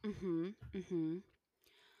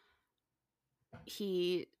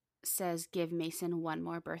 He says, give Mason one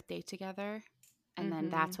more birthday together. And then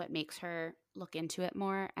that's what makes her look into it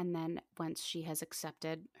more. And then once she has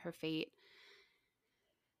accepted her fate,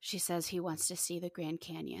 she says he wants to see the Grand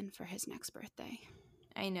Canyon for his next birthday.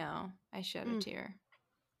 I know. I shed a tear.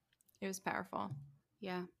 It was powerful.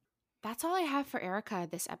 Yeah. That's all I have for Erica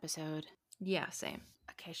this episode. Yeah, same.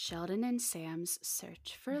 Okay, Sheldon and Sam's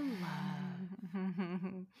search for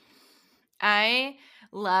love. I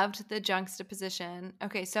loved the juxtaposition.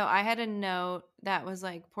 Okay, so I had a note that was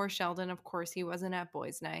like, poor Sheldon, of course he wasn't at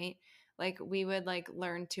boys' night. Like, we would like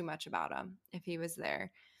learn too much about him if he was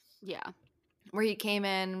there. Yeah. Where he came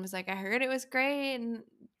in and was like, I heard it was great. And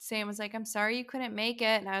Sam was like, I'm sorry you couldn't make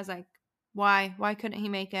it. And I was like, why? Why couldn't he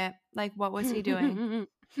make it? Like, what was he doing?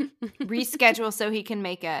 Reschedule so he can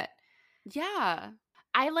make it. Yeah.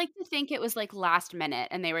 I like to think it was like last minute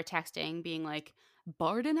and they were texting being like,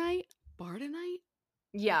 bar tonight? Bar tonight?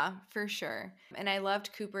 Yeah, for sure. And I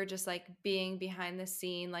loved Cooper just like being behind the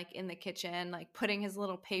scene, like in the kitchen, like putting his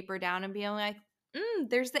little paper down and being like,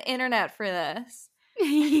 there's the internet for this.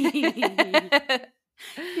 He's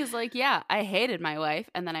like, yeah, I hated my wife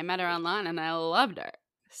and then I met her online and I loved her.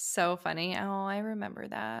 So funny. Oh, I remember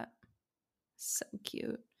that. So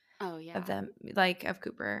cute. Oh, yeah. Of them, like of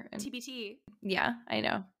Cooper. And TBT. Yeah, I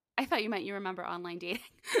know. I thought you meant you remember online dating.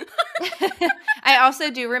 I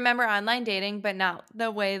also do remember online dating, but not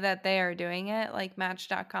the way that they are doing it, like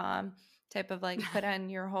Match.com type of like put on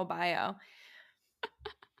your whole bio.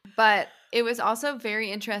 But it was also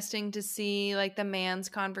very interesting to see like the man's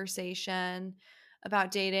conversation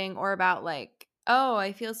about dating or about like, oh,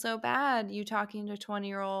 I feel so bad you talking to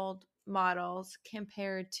 20-year-old models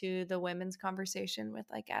compared to the women's conversation with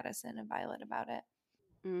like Addison and Violet about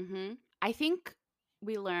it. I think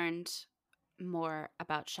we learned more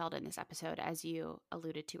about Sheldon this episode, as you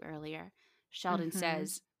alluded to earlier. Sheldon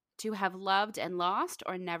says to have loved and lost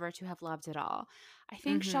or never to have loved at all. I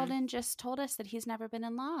think Sheldon just told us that he's never been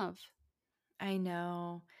in love. I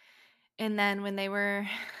know. And then when they were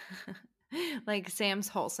like Sam's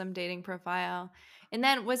wholesome dating profile. And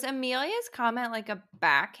then was Amelia's comment like a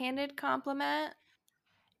backhanded compliment?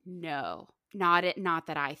 No, not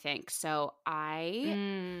that I think. So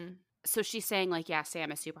so she's saying like, yeah,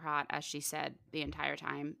 Sam is super hot, as she said the entire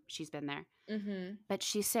time she's been there. But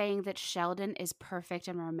she's saying that Sheldon is perfect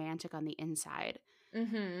and romantic on the inside.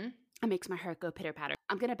 Mm-hmm. It makes my heart go pitter-patter.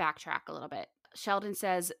 I'm going to backtrack a little bit. Sheldon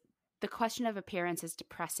says, the question of appearance is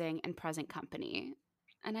depressing and present company.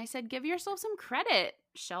 And I said, give yourself some credit,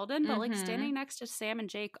 Sheldon. But, like, standing next to Sam and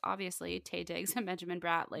Jake, obviously, Taye Diggs and Benjamin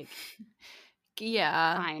Bratt, like,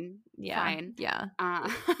 yeah. fine. Yeah. Fine. Yeah.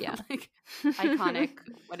 Yeah. Like, iconic,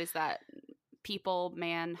 what is that? People,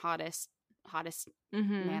 man, hottest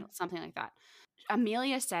man, something like that.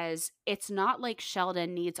 Amelia says, it's not like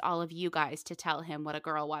Sheldon needs all of you guys to tell him what a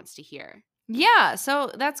girl wants to hear. Yeah.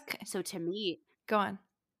 So that's. So to me, Go on.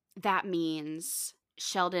 that means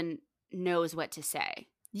Sheldon knows what to say.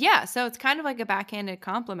 Yeah, so it's kind of like a backhanded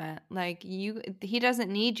compliment. Like he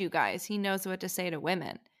doesn't need you guys. He knows what to say to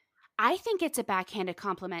women. I think it's a backhanded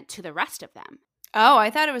compliment to the rest of them. Oh, I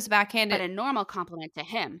thought it was backhanded. But a normal compliment to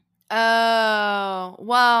him. Oh,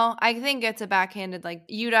 well, I think it's a backhanded, like,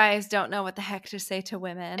 you guys don't know what the heck to say to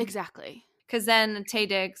women. Exactly. Because then Taye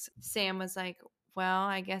Diggs, Sam was like, well,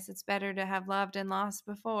 I guess it's better to have loved and lost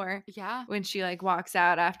before. Yeah. When she, like, walks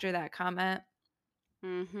out after that comment.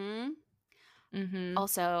 Mm-hmm. Mm-hmm.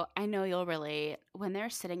 Also, I know you'll relate. When they're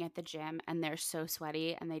sitting at the gym and they're so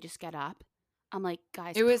sweaty and they just get up, I'm like,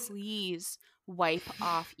 guys, please wipe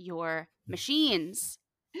off your machines.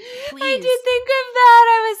 Please. I did think of that.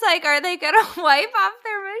 I was like, are they going to wipe off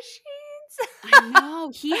their machines? I know.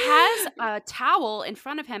 He has a towel in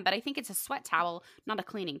front of him, but I think it's a sweat towel, not a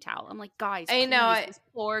cleaning towel. I'm like, guys, I know. this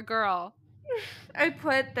poor girl. I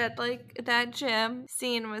put that, like, that gym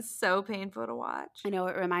scene was so painful to watch. I know.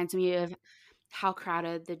 It reminds me of how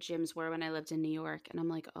crowded the gyms were when I lived in New York. And I'm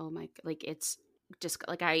like, oh my, like, it's just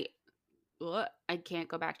like I can't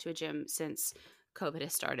go back to a gym since COVID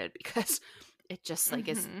has started because it just like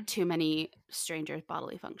is too many strangers'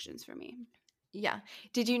 bodily functions for me. Yeah.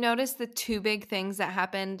 Did you notice the two big things that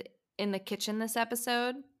happened in the kitchen this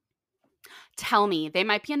episode? Tell me. They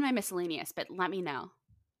might be in my miscellaneous, but let me know.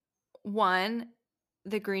 One,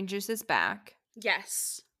 the green juice is back.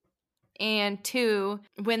 Yes. And two,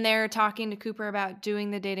 when they're talking to Cooper about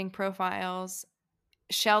doing the dating profiles,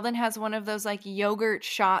 Sheldon has one of those, like, yogurt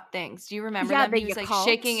shot things. Do you remember them? He was, like,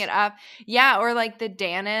 shaking it up. Yeah, or, like, the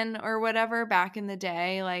Dannon or whatever back in the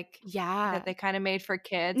day, like, that they kind of made for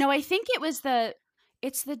kids. No, I think it's the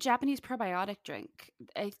Japanese probiotic drink.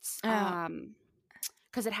 It's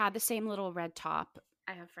because it had the same little red top.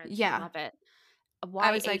 I have friends who love it.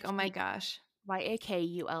 I was like, oh my gosh.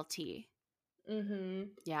 YAKULT. Mm-hmm.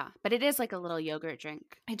 Yeah, but it is like a little yogurt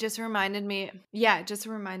drink. It just reminded me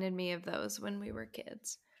of those when we were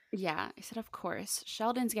kids. Yeah, I said, of course.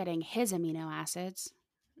 Sheldon's getting his amino acids.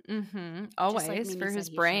 Mm-hmm. Always, like for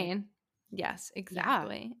his brain. Yes,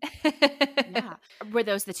 exactly. Yeah. Were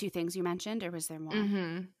those the two things you mentioned, or was there more?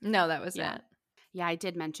 Mm-hmm. No, that was it. Yeah, I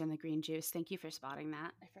did mention the green juice. Thank you for spotting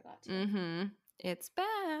that. I forgot to. Mm-hmm. It's back.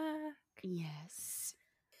 Yes.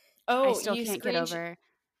 Oh, I still can't get over.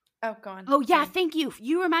 Oh, go on. Oh, yeah, thank you.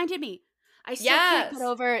 You reminded me. I still can't get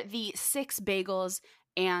over the 6 bagels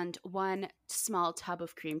and 1 small tub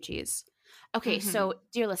of cream cheese. Okay, so,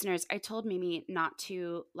 dear listeners, I told Mimi not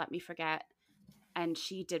to let me forget, and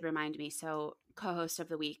she did remind me. So, co-host of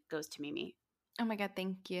the week goes to Mimi. Oh, my God,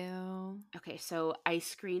 thank you. Okay, so I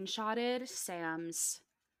screenshotted Sam's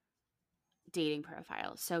dating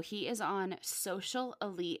profile. So, he is on Social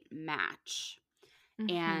Elite Match.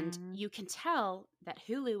 And you can tell that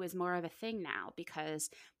Hulu is more of a thing now because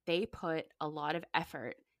they put a lot of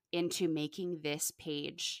effort into making this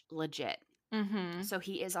page legit. So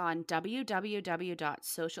he is on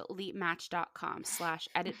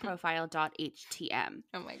www.socialelitematch.com/editprofile.htm.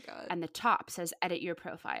 Oh my God. And the top says edit your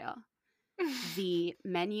profile. The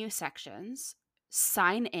menu sections: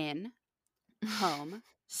 sign in, home,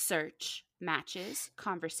 search, matches,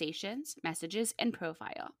 conversations, messages, and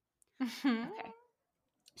profile. Okay.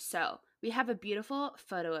 So we have a beautiful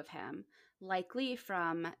photo of him, likely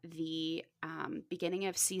from the beginning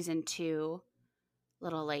of season 2,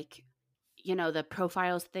 little like, you know, the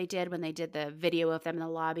profiles they did when they did the video of them in the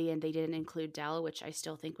lobby and they didn't include Del, which I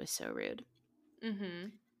still think was so rude.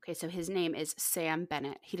 Okay, so his name is Sam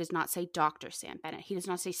Bennett. He does not say Dr. Sam Bennett. He does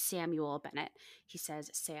not say Samuel Bennett. He says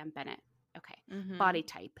Sam Bennett. Okay. Body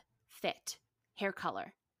type, fit, hair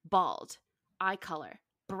color, bald, eye color,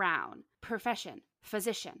 brown, profession,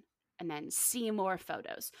 physician, and then see more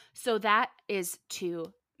photos. So that is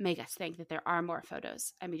to make us think that there are more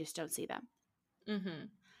photos and we just don't see them.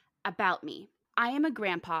 About me. I am a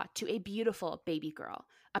grandpa to a beautiful baby girl,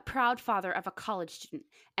 a proud father of a college student,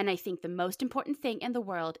 and I think the most important thing in the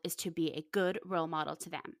world is to be a good role model to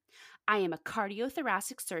them. I am a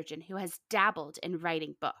cardiothoracic surgeon who has dabbled in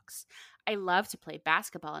writing books. I love to play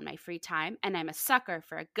basketball in my free time, and I'm a sucker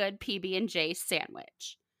for a good PB&J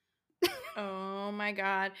sandwich. Oh my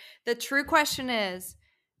God. The true question is,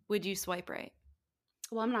 would you swipe right?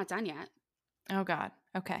 Well, I'm not done yet. Oh God.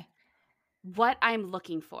 Okay. What I'm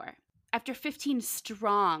looking for. After 15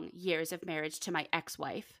 strong years of marriage to my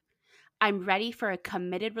ex-wife, I'm ready for a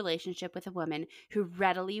committed relationship with a woman who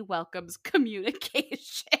readily welcomes communication.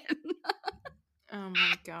 Oh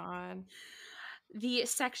my God. The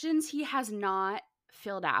sections he has not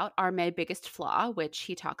filled out are my biggest flaw, which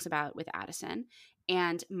he talks about with Addison,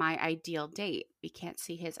 and my ideal date. We can't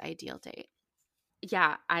see his ideal date.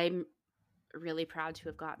 Yeah, I'm really proud to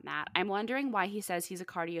have gotten that. I'm wondering why he says he's a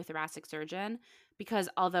cardiothoracic surgeon, because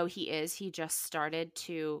although he is, he just started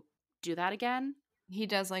to do that again. He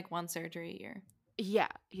does like one surgery a year. Yeah,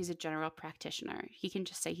 he's a general practitioner. He can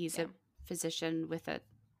just say he's Yeah. a physician with a,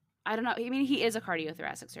 I don't know. I mean, he is a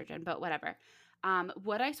cardiothoracic surgeon, but whatever.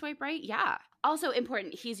 Would I swipe right? Yeah. Also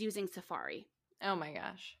important, he's using Safari, Oh my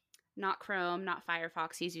gosh. not Chrome, not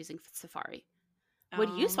Firefox. He's using Safari. Would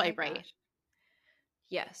you Oh my swipe right? gosh.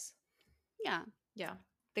 Yes. Yeah. Yeah.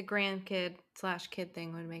 The grandkid / kid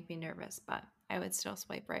thing would make me nervous, but I would still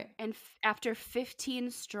swipe right. And after 15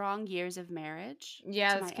 strong years of marriage,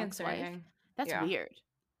 Yeah, to that's my ex-wife, concerning. that's Yeah. weird.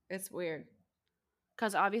 It's weird.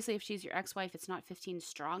 Because obviously, if she's your ex-wife, it's not 15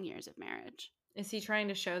 strong years of marriage. Is he trying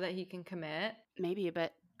to show that he can commit? Maybe,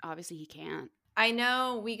 but obviously he can't. I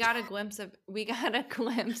know we got a glimpse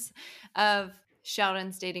of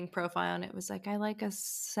Sheldon's dating profile, and it was like, I like a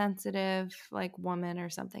sensitive like woman or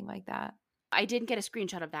something like that. I didn't get a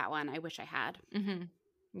screenshot of that one. I wish I had. Mm-hmm.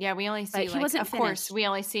 Yeah, we only see But he wasn't of course, finished. we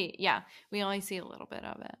only see a little bit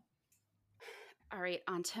of it. All right,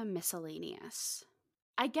 on to miscellaneous.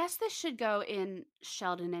 I guess this should go in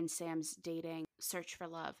Sheldon and Sam's dating search for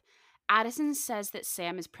love. Addison says that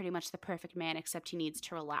Sam is pretty much the perfect man, except he needs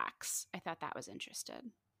to relax. I thought that was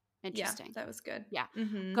interesting. Yeah, that was good. Yeah.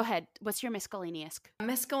 Mm-hmm. Go ahead. What's your miscellaneous?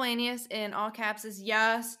 Miscellaneous in all caps is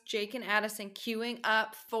yes, Jake and Addison queuing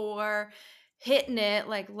up for hitting it,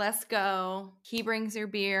 like, let's go. He brings her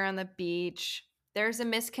beer on the beach. There's a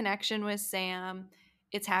misconnection with Sam.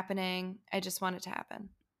 It's happening. I just want it to happen.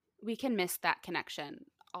 We can miss that connection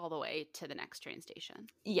all the way to the next train station.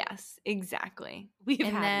 Yes, exactly. We've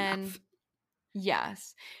had enough.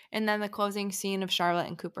 Yes. And then the closing scene of Charlotte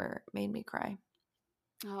and Cooper made me cry.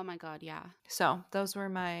 Oh my God, yeah. So those were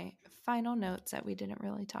my final notes that we didn't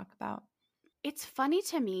really talk about. It's funny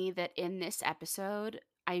to me that in this episode,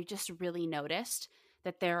 I just really noticed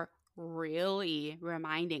that they're really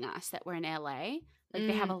reminding us that we're in LA. Like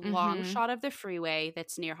they have a long shot of the freeway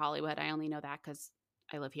that's near Hollywood. I only know that because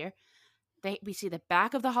I live here. We see the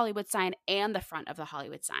back of the Hollywood sign and the front of the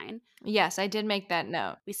Hollywood sign. Yes, I did make that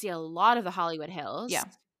note. We see a lot of the Hollywood Hills. Yeah.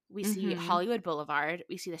 We see Hollywood Boulevard.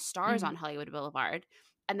 We see the stars on Hollywood Boulevard.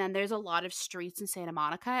 And then there's a lot of streets in Santa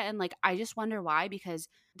Monica. And like, I just wonder why, because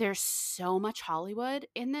there's so much Hollywood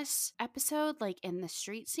in this episode, like in the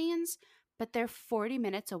street scenes, but they're 40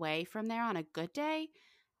 minutes away from there on a good day.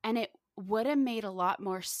 And it would have made a lot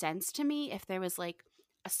more sense to me if there was like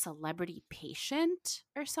a celebrity patient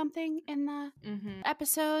or something in the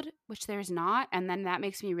episode, which there's not. And then that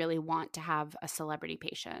makes me really want to have a celebrity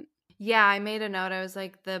patient. Yeah, I made a note. I was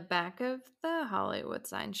like, the back of the Hollywood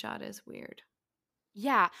sign shot is weird.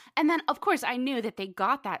 Yeah. And then, of course, I knew that they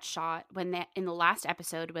got that shot when in the last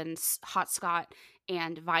episode when Hot Scott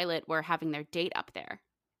and Violet were having their date up there.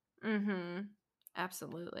 Mm-hmm.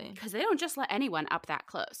 Absolutely. Because they don't just let anyone up that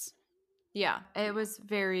close. Yeah. It was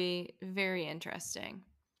very, very interesting.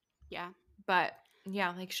 Yeah. But,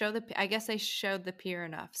 yeah, like I guess they showed the pier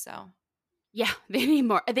enough, so. Yeah, they need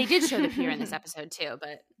more. They did show the pier in this episode, too,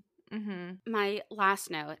 but. Mm-hmm. My last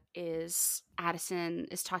note is Addison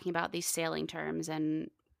is talking about these sailing terms and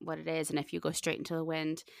what it is, and if you go straight into the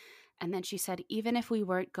wind. And then she said, even if we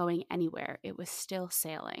weren't going anywhere, it was still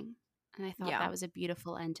sailing. And I thought that was a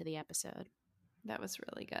beautiful end to the episode. That was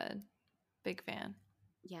really good. Big fan.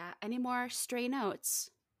 Yeah. Any more stray notes?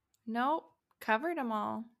 Nope. Covered them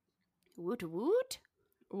all. Woot woot.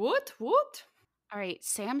 Woot woot. All right.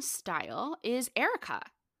 Sam's style is Erica.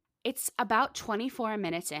 It's about 24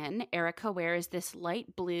 minutes in. Erica wears this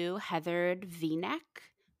light blue heathered V-neck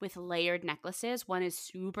with layered necklaces. One is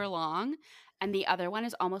super long, and the other one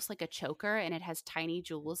is almost like a choker, and it has tiny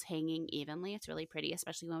jewels hanging evenly. It's really pretty,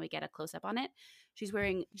 especially when we get a close-up on it. She's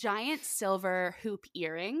wearing giant silver hoop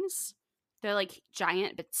earrings. They're like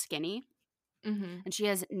giant but skinny. Mm-hmm. And she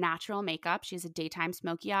has natural makeup. She has a daytime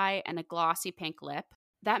smoky eye and a glossy pink lip.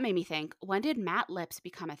 That made me think, when did matte lips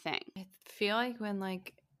become a thing? I feel like when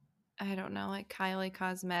I don't know, like Kylie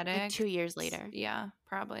Cosmetics. Like 2 years later. Yeah,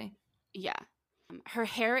 probably. Yeah. Her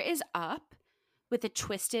hair is up with a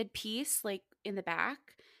twisted piece like in the back.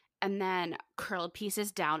 and then curled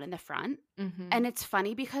pieces down in the front. Mm-hmm. And it's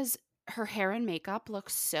funny because her hair and makeup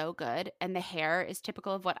looks so good, and the hair is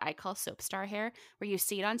typical of what I call soap star hair, where you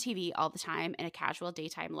see it on TV all the time in a casual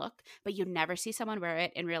daytime look, but you never see someone wear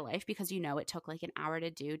it in real life because you know it took like an hour to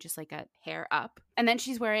do just like a hair up. And then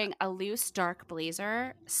she's wearing a loose dark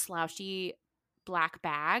blazer, slouchy black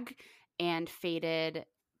bag, and faded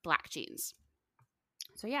black jeans.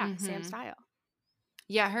 So yeah, Sam style.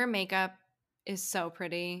 Yeah, her makeup is so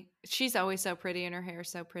pretty. She's always so pretty, and her hair is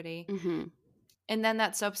so pretty. Mm-hmm. And then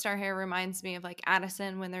that soap star hair reminds me of like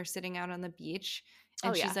Addison when they're sitting out on the beach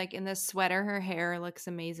and she's like in this sweater. Her hair looks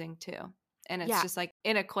amazing too. And it's just like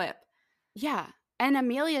in a clip. Yeah. And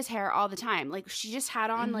Amelia's hair all the time. Like she just had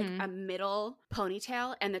on like a middle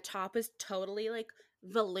ponytail and the top is totally like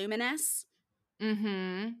voluminous.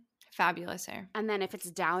 Mm-hmm. Fabulous hair. And then if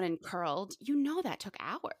it's down and curled, you know that took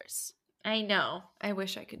hours. I know. I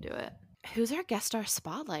wish I could do it. Who's our guest star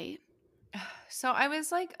spotlight? So I was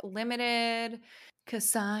like limited because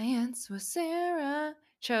Science with Sarah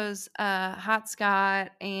chose Hot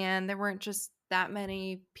Scott, and there weren't just that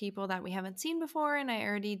many people that we haven't seen before, and I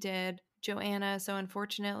already did Joanna. So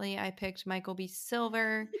unfortunately, I picked Michael B.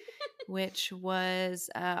 Silver, which was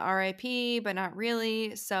RIP, but not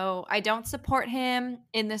really. So I don't support him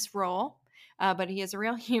in this role. But he is a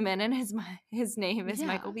real human, and his name is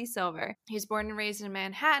Michael B. Silver. He was born and raised in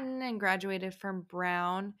Manhattan and graduated from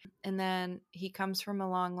Brown. And then he comes from a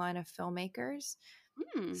long line of filmmakers.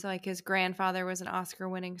 So like his grandfather was an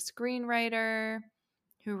Oscar-winning screenwriter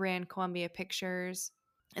who ran Columbia Pictures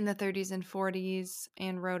in the 30s and 40s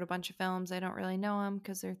and wrote a bunch of films. I don't really know him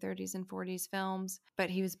because they're 30s and 40s films.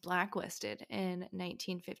 But he was blacklisted in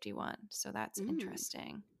 1951. So that's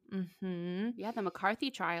interesting. Mm-hmm. Yeah, the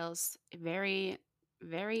McCarthy trials, very,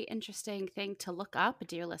 very interesting thing to look up,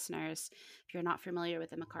 dear listeners. If you're not familiar with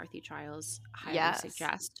the McCarthy trials, highly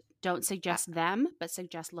suggest. Don't suggest them, but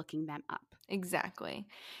suggest looking them up. Exactly.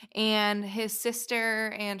 And his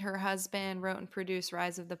sister and her husband wrote and produced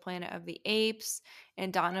Rise of the Planet of the Apes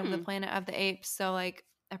and Dawn of the Planet of the Apes. So like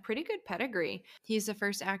a pretty good pedigree. He's the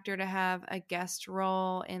first actor to have a guest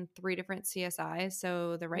role in 3 different CSIs.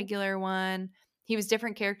 So the regular one. He was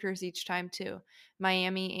different characters each time too.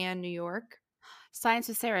 Miami and New York. Science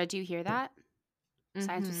with Sarah, do you hear that?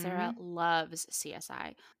 Science with Sarah loves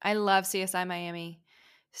CSI. I love CSI Miami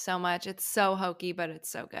so much. It's so hokey, but it's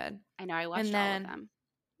so good. I know. I watched all of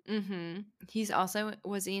them. He's also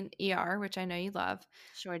was in ER, which I know you love.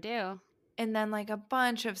 Sure do. And then like a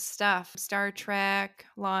bunch of stuff. Star Trek,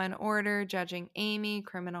 Law and Order, Judging Amy,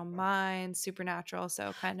 Criminal Minds, Supernatural.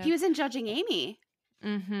 So kind of. He was in Judging Amy.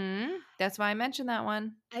 That's why I mentioned that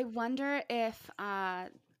one. I wonder if I'm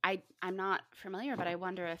not familiar, but I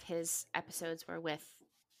wonder if his episodes were with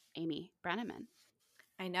Amy Brenneman.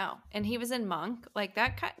 I know. And he was in Monk. Like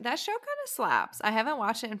that show kind of slaps. I haven't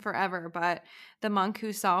watched it in forever, but the monk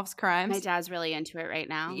who solves crimes. My dad's really into it right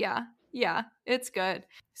now. Yeah, it's good.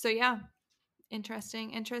 So yeah,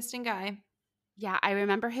 interesting guy. Yeah, I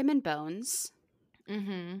remember him in Bones.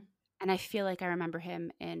 And I feel like I remember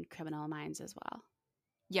him in Criminal Minds as well.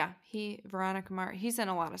 Yeah, Veronica Mart. He's in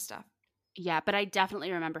a lot of stuff. Yeah, but I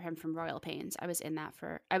definitely remember him from Royal Pains. I was in that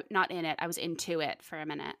not in it. I was into it for a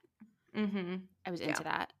minute. I was into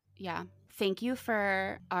that. Yeah. Thank you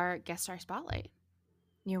for our guest star spotlight.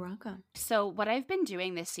 You're welcome. So what I've been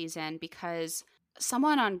doing this season, because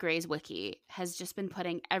someone on Grey's Wiki has just been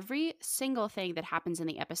putting every single thing that happens in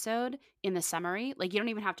the episode in the summary. Like you don't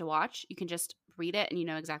even have to watch. You can just read it and you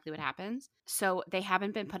know exactly what happens. So they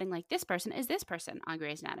haven't been putting like this person is this person on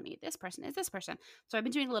Grey's Anatomy. This person is this person. So I've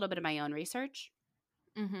been doing a little bit of my own research.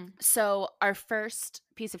 So our first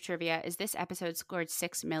piece of trivia is this episode scored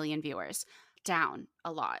 6 million viewers, down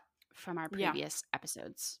a lot from our previous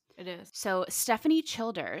episodes. It is. So Stephanie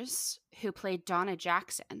Childers, who played Donna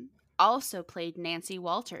Jackson, also played Nancy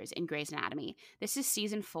Walters in Grey's Anatomy. This is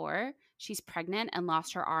season 4. She's pregnant and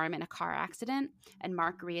lost her arm in a car accident, and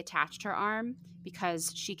Mark reattached her arm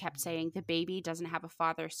because she kept saying the baby doesn't have a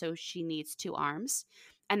father, so she needs 2 arms.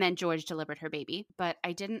 And then George delivered her baby. But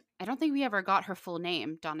I don't think we ever got her full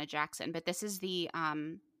name, Donna Jackson, but this is the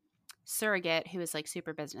surrogate who is like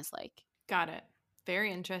super businesslike. Got it. Very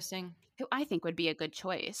interesting. Who I think would be a good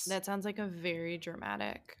choice. That sounds like a very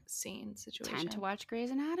dramatic scene situation. Time to watch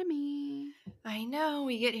Grey's Anatomy. I know.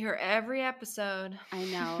 We get here every episode. I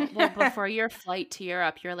know. Well, before your flight to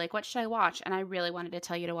Europe, you're like, what should I watch? And I really wanted to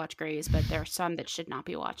tell you to watch Grey's, but there are some that should not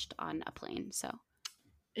be watched on a plane. So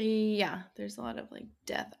yeah, there's a lot of like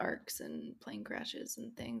death arcs and plane crashes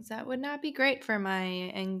and things. That would not be great for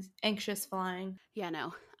my anxious flying. Yeah,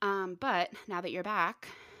 no. But now that you're back,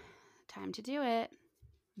 time to do it.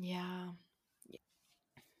 Yeah.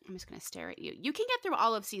 I'm just going to stare at you. You can get through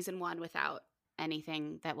all of season 1 without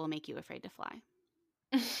anything that will make you afraid to fly.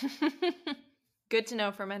 Good to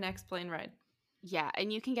know for my next plane ride. Yeah,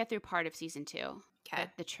 and you can get through part of season 2. Okay. But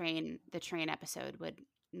the train episode would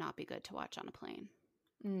not be good to watch on a plane.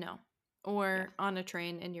 No. Or on a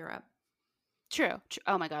train in Europe. True.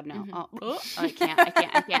 Oh my God, no. Mm-hmm. Oh, I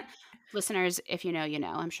can't. Listeners, if you know, you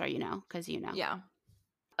know. I'm sure you know, because you know. Yeah.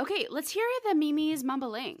 Okay, let's hear the Mimi's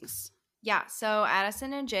mumblings. Yeah, so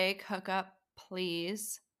Addison and Jake hook up,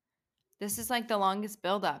 please. This is like the longest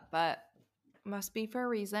build-up, but must be for a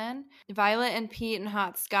reason. Violet and Pete and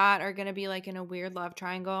Hot Scott are going to be like in a weird love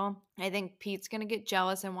triangle. I think Pete's going to get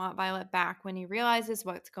jealous and want Violet back when he realizes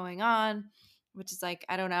what's going on, which is like,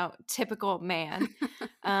 I don't know, typical man.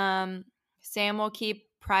 Sam will keep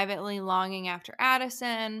privately longing after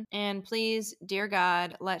Addison. And please, dear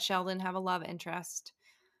God, let Sheldon have a love interest.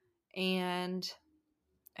 And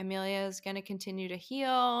Amelia is going to continue to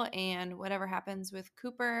heal. And whatever happens with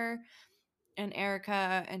Cooper and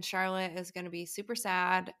Erica and Charlotte is going to be super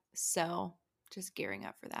sad. So just gearing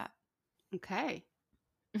up for that. Okay.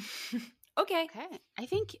 Okay. I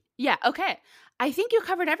think you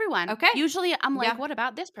covered everyone. Okay. Usually I'm like, what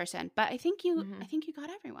about this person? But I think you got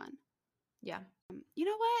everyone. Yeah. You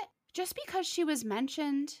know what? Just because she was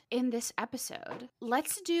mentioned in this episode,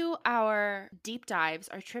 let's do our deep dives,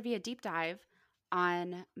 our trivia deep dive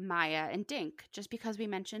on Maya and Dink, just because we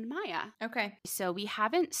mentioned Maya. Okay. So we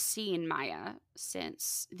haven't seen Maya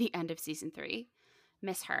since the end of season 3.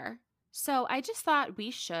 Miss her. So I just thought we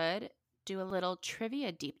should do a little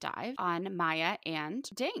trivia deep dive on Maya and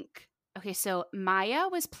Dink. Okay, so Maya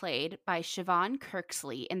was played by Siobhan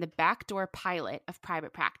Kirksley in the backdoor pilot of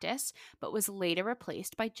Private Practice, but was later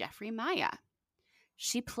replaced by Jeffrey Maya.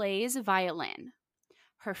 She plays violin.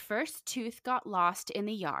 Her first tooth got lost in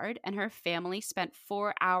the yard, and her family spent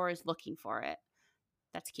 4 hours looking for it.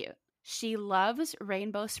 That's cute. She loves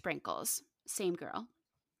rainbow sprinkles. Same girl.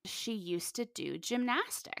 She used to do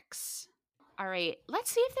gymnastics. All right,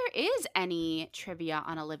 let's see if there is any trivia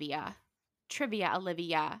on Olivia.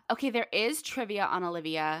 Olivia. Okay, there is trivia on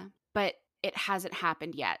Olivia, but it hasn't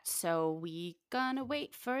happened yet, so we gonna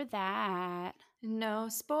wait for that. No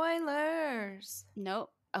spoilers.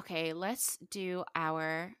 Nope. Okay, let's do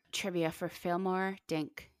our trivia for Fillmore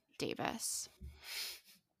Dink Davis.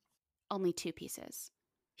 Only 2 pieces.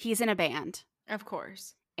 He's in a band. Of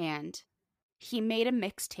course. And he made a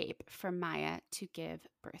mixtape for Maya to give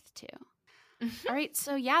birth to. All right,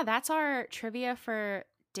 so yeah, that's our trivia for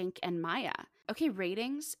Dink and Maya. Okay,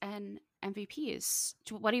 ratings and MVPs.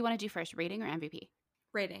 What do you want to do first, rating or MVP?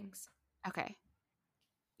 Ratings. Okay.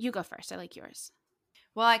 You go first. I like yours.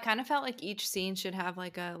 Well, I kind of felt like each scene should have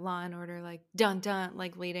like a Law and Order, like dun dun,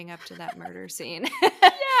 like leading up to that murder scene. Yeah.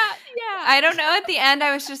 I don't know. At the end,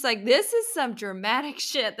 I was just like, this is some dramatic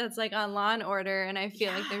shit that's like on Law and Order. And I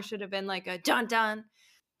feel like there should have been like a dun dun.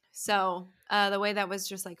 So the way that was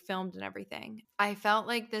just like filmed and everything, I felt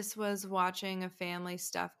like this was watching a family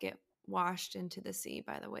stuff get washed into the sea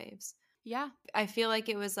by the waves. Yeah. I feel like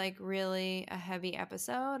it was like really a heavy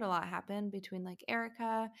episode. A lot happened between like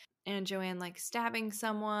Erica and Joanne like stabbing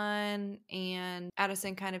someone and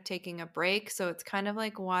Addison kind of taking a break. So it's kind of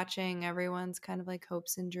like watching everyone's kind of like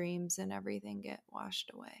hopes and dreams and everything get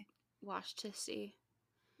washed away. Washed to sea.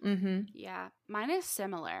 Mm-hmm. Yeah. Mine is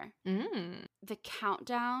similar. Mm. The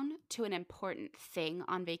countdown to an important thing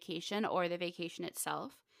on vacation or the vacation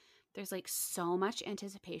itself. There's like so much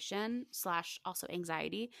anticipation / also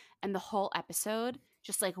anxiety, and the whole episode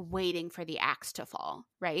just like waiting for the axe to fall,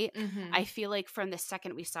 right? Mm-hmm. I feel like from the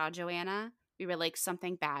second we saw Joanna, we were like,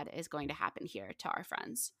 something bad is going to happen here to our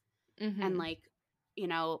friends. Mm-hmm. And like, you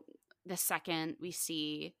know, the second we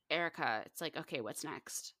see Erica, it's like, okay, what's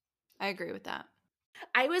next? I agree with that.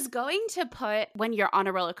 I was going to put when you're on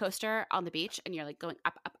a roller coaster on the beach and you're like going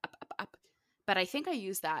up, up, up, up, up. But I think I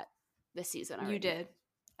used that this season already. You did.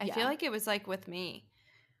 I feel like it was like with me.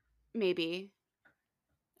 Maybe.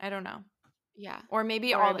 I don't know. Yeah. Or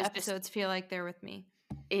maybe all the episodes feel like they're with me.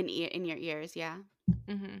 In your ears, yeah.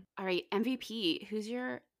 Mm-hmm. All right, MVP. Who's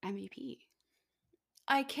your MVP?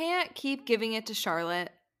 I can't keep giving it to Charlotte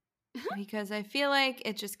because I feel like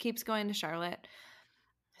it just keeps going to Charlotte.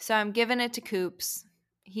 So I'm giving it to Coops.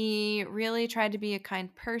 He really tried to be a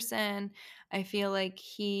kind person. I feel like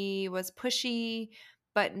he was pushy,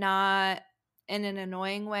 but not in an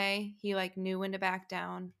annoying way. He like knew when to back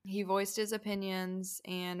down. He voiced his opinions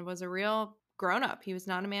and was a real grown-up. He was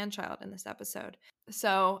not a man-child in this episode.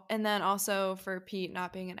 So, and then also for Pete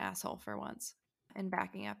not being an asshole for once and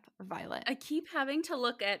backing up Violet. I keep having to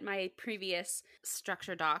look at my previous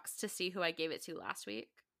structure docs to see who I gave it to last week.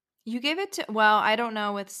 You gave it to, well, I don't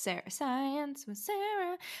know with Sarah. Science with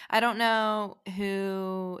Sarah. I don't know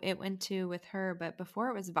who it went to with her, but before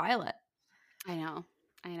it was Violet. I know.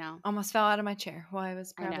 Almost fell out of my chair while I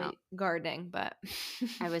was I know. probably gardening, but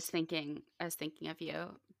I was thinking of you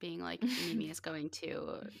being like, Mimi is going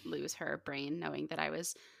to lose her brain knowing that I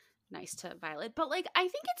was nice to Violet. But like, I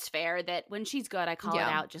think it's fair that when she's good, I call it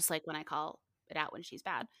out, just like when I call it out when she's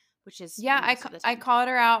bad, which is I called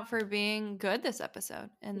her out for being good this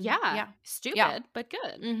episode, and stupid but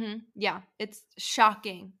good. Mm-hmm. Yeah, it's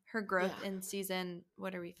shocking her growth in season.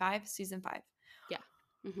 What are we 5? Season 5. Yeah,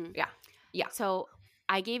 mm-hmm. yeah. So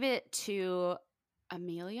I gave it to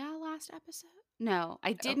Amelia last episode. No,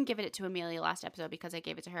 I didn't give it to Amelia last episode because I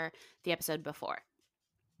gave it to her the episode before.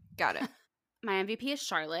 Got it. My MVP is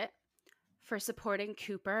Charlotte for supporting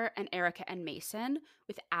Cooper and Erica and Mason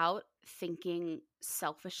without thinking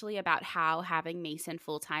selfishly about how having Mason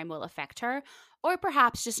full-time will affect her, or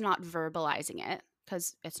perhaps just not verbalizing it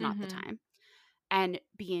because it's not the time. And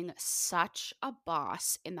being such a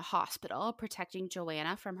boss in the hospital, protecting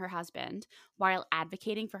Joanna from her husband while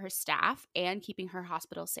advocating for her staff and keeping her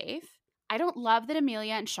hospital safe. I don't love that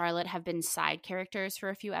Amelia and Charlotte have been side characters for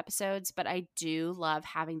a few episodes, but I do love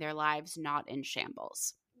having their lives not in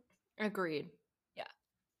shambles. Agreed. Yeah.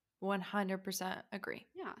 100% agree.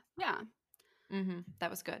 Yeah. That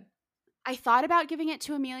was good. I thought about giving it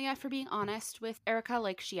to Amelia for being honest with Erica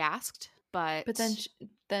like she asked, but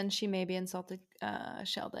then she maybe insulted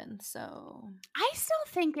Sheldon, so I still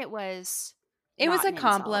think it was a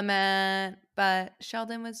compliment, but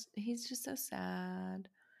Sheldon he's just so sad.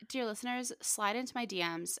 Dear listeners, slide into my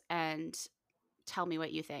DMs and tell me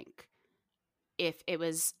what you think. If it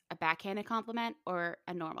was a backhanded compliment or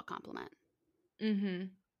a normal compliment.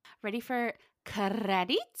 Ready for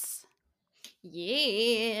credits?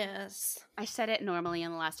 Yes. I said it normally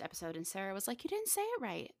in the last episode and Sarah was like, you didn't say it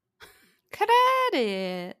right.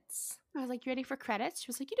 Credits. I was like, you ready for credits? She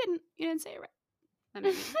was like, you didn't say it right. That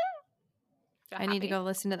made me I need to go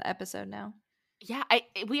listen to the episode now. Yeah,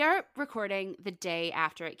 we are recording the day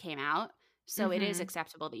after it came out, so it is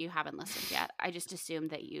acceptable that you haven't listened yet. I just assumed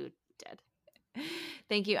that you did.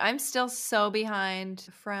 Thank you. I'm still so behind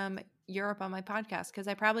from Europe on my podcast because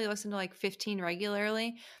I probably listen to like 15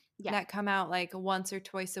 regularly that come out like once or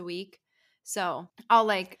twice a week. So I'll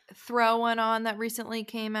like throw one on that recently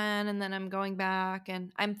came in, and then I'm going back,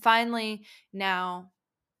 and I'm finally now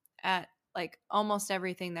at like almost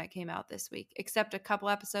everything that came out this week, except a couple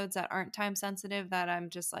episodes that aren't time sensitive that I'm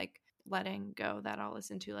just like letting go that I'll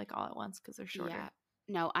listen to like all at once because they're shorter. Yeah.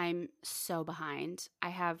 No, I'm so behind.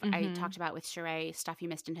 I talked about with Sheree Stuff You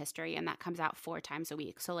Missed in History, and that comes out 4 times a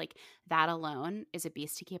week. So like that alone is a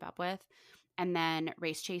beast to keep up with. And then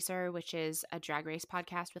Race Chaser, which is a drag race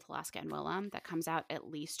podcast with Alaska and Willem that comes out at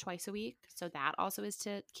least twice a week. So that also is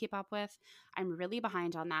to keep up with. I'm really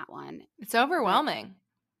behind on that one. It's overwhelming.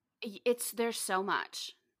 There's so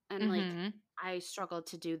much. And like I struggled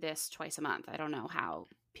to do this twice a month. I don't know how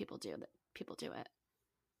people do it.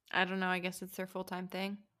 I don't know. I guess it's their full-time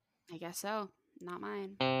thing. I guess so. Not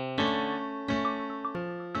mine.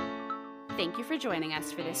 Thank you for joining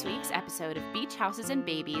us for this week's episode of Beach Houses and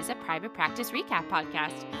Babies, a private practice recap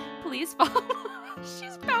podcast. Please follow.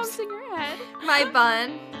 She's bouncing her head. My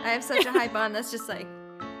bun. I have such a high bun that's just like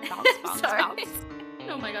bounce, bounce.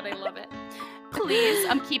 Oh my God, I love it. Please,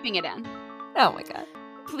 I'm keeping it in. Oh my God.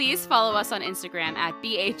 Please follow us on Instagram at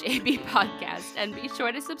BHAB Podcast, and be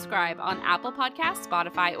sure to subscribe on Apple Podcasts,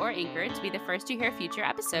 Spotify, or Anchor to be the first to hear future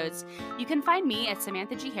episodes. You can find me at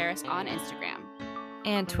Samantha G. Harris on Instagram.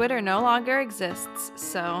 And Twitter no longer exists,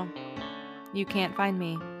 so you can't find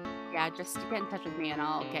me. Yeah, just get in touch with me and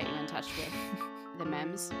I'll get you in touch with the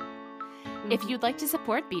memes. If you'd like to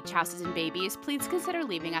support Beach Houses and Babies, please consider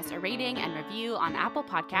leaving us a rating and review on Apple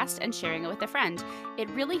Podcasts and sharing it with a friend. It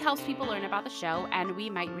really helps people learn about the show, and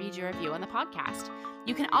we might read your review on the podcast.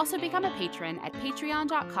 You can also become a patron at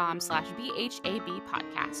patreon.com/BHAB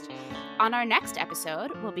podcast. On our next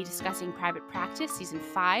episode, we'll be discussing Private Practice Season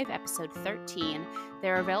 5, Episode 13.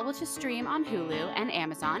 They're available to stream on Hulu and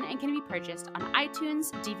Amazon and can be purchased on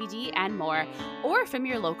iTunes, DVD, and more, or from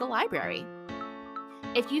your local library.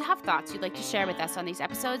 If you have thoughts you'd like to share with us on these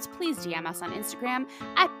episodes, please DM us on Instagram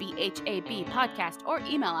at BHAB Podcast or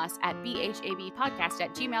email us at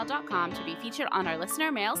bhabpodcast@gmail.com to be featured on our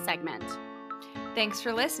listener mail segment. Thanks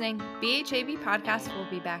for listening. BHAB Podcast will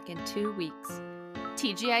be back in 2 weeks.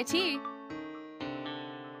 TGIT.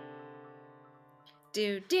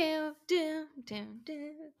 Do.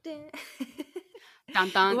 Dun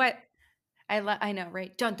dun. What? I know,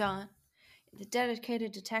 right? Dun dun. The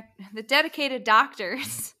dedicated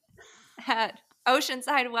doctors at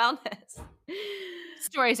Oceanside Wellness.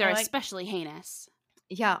 Stories are especially heinous.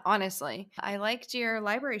 Yeah, honestly. I liked your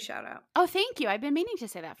library shout out. Oh, thank you. I've been meaning to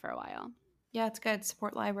say that for a while. Yeah, it's good.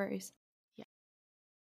 Support libraries.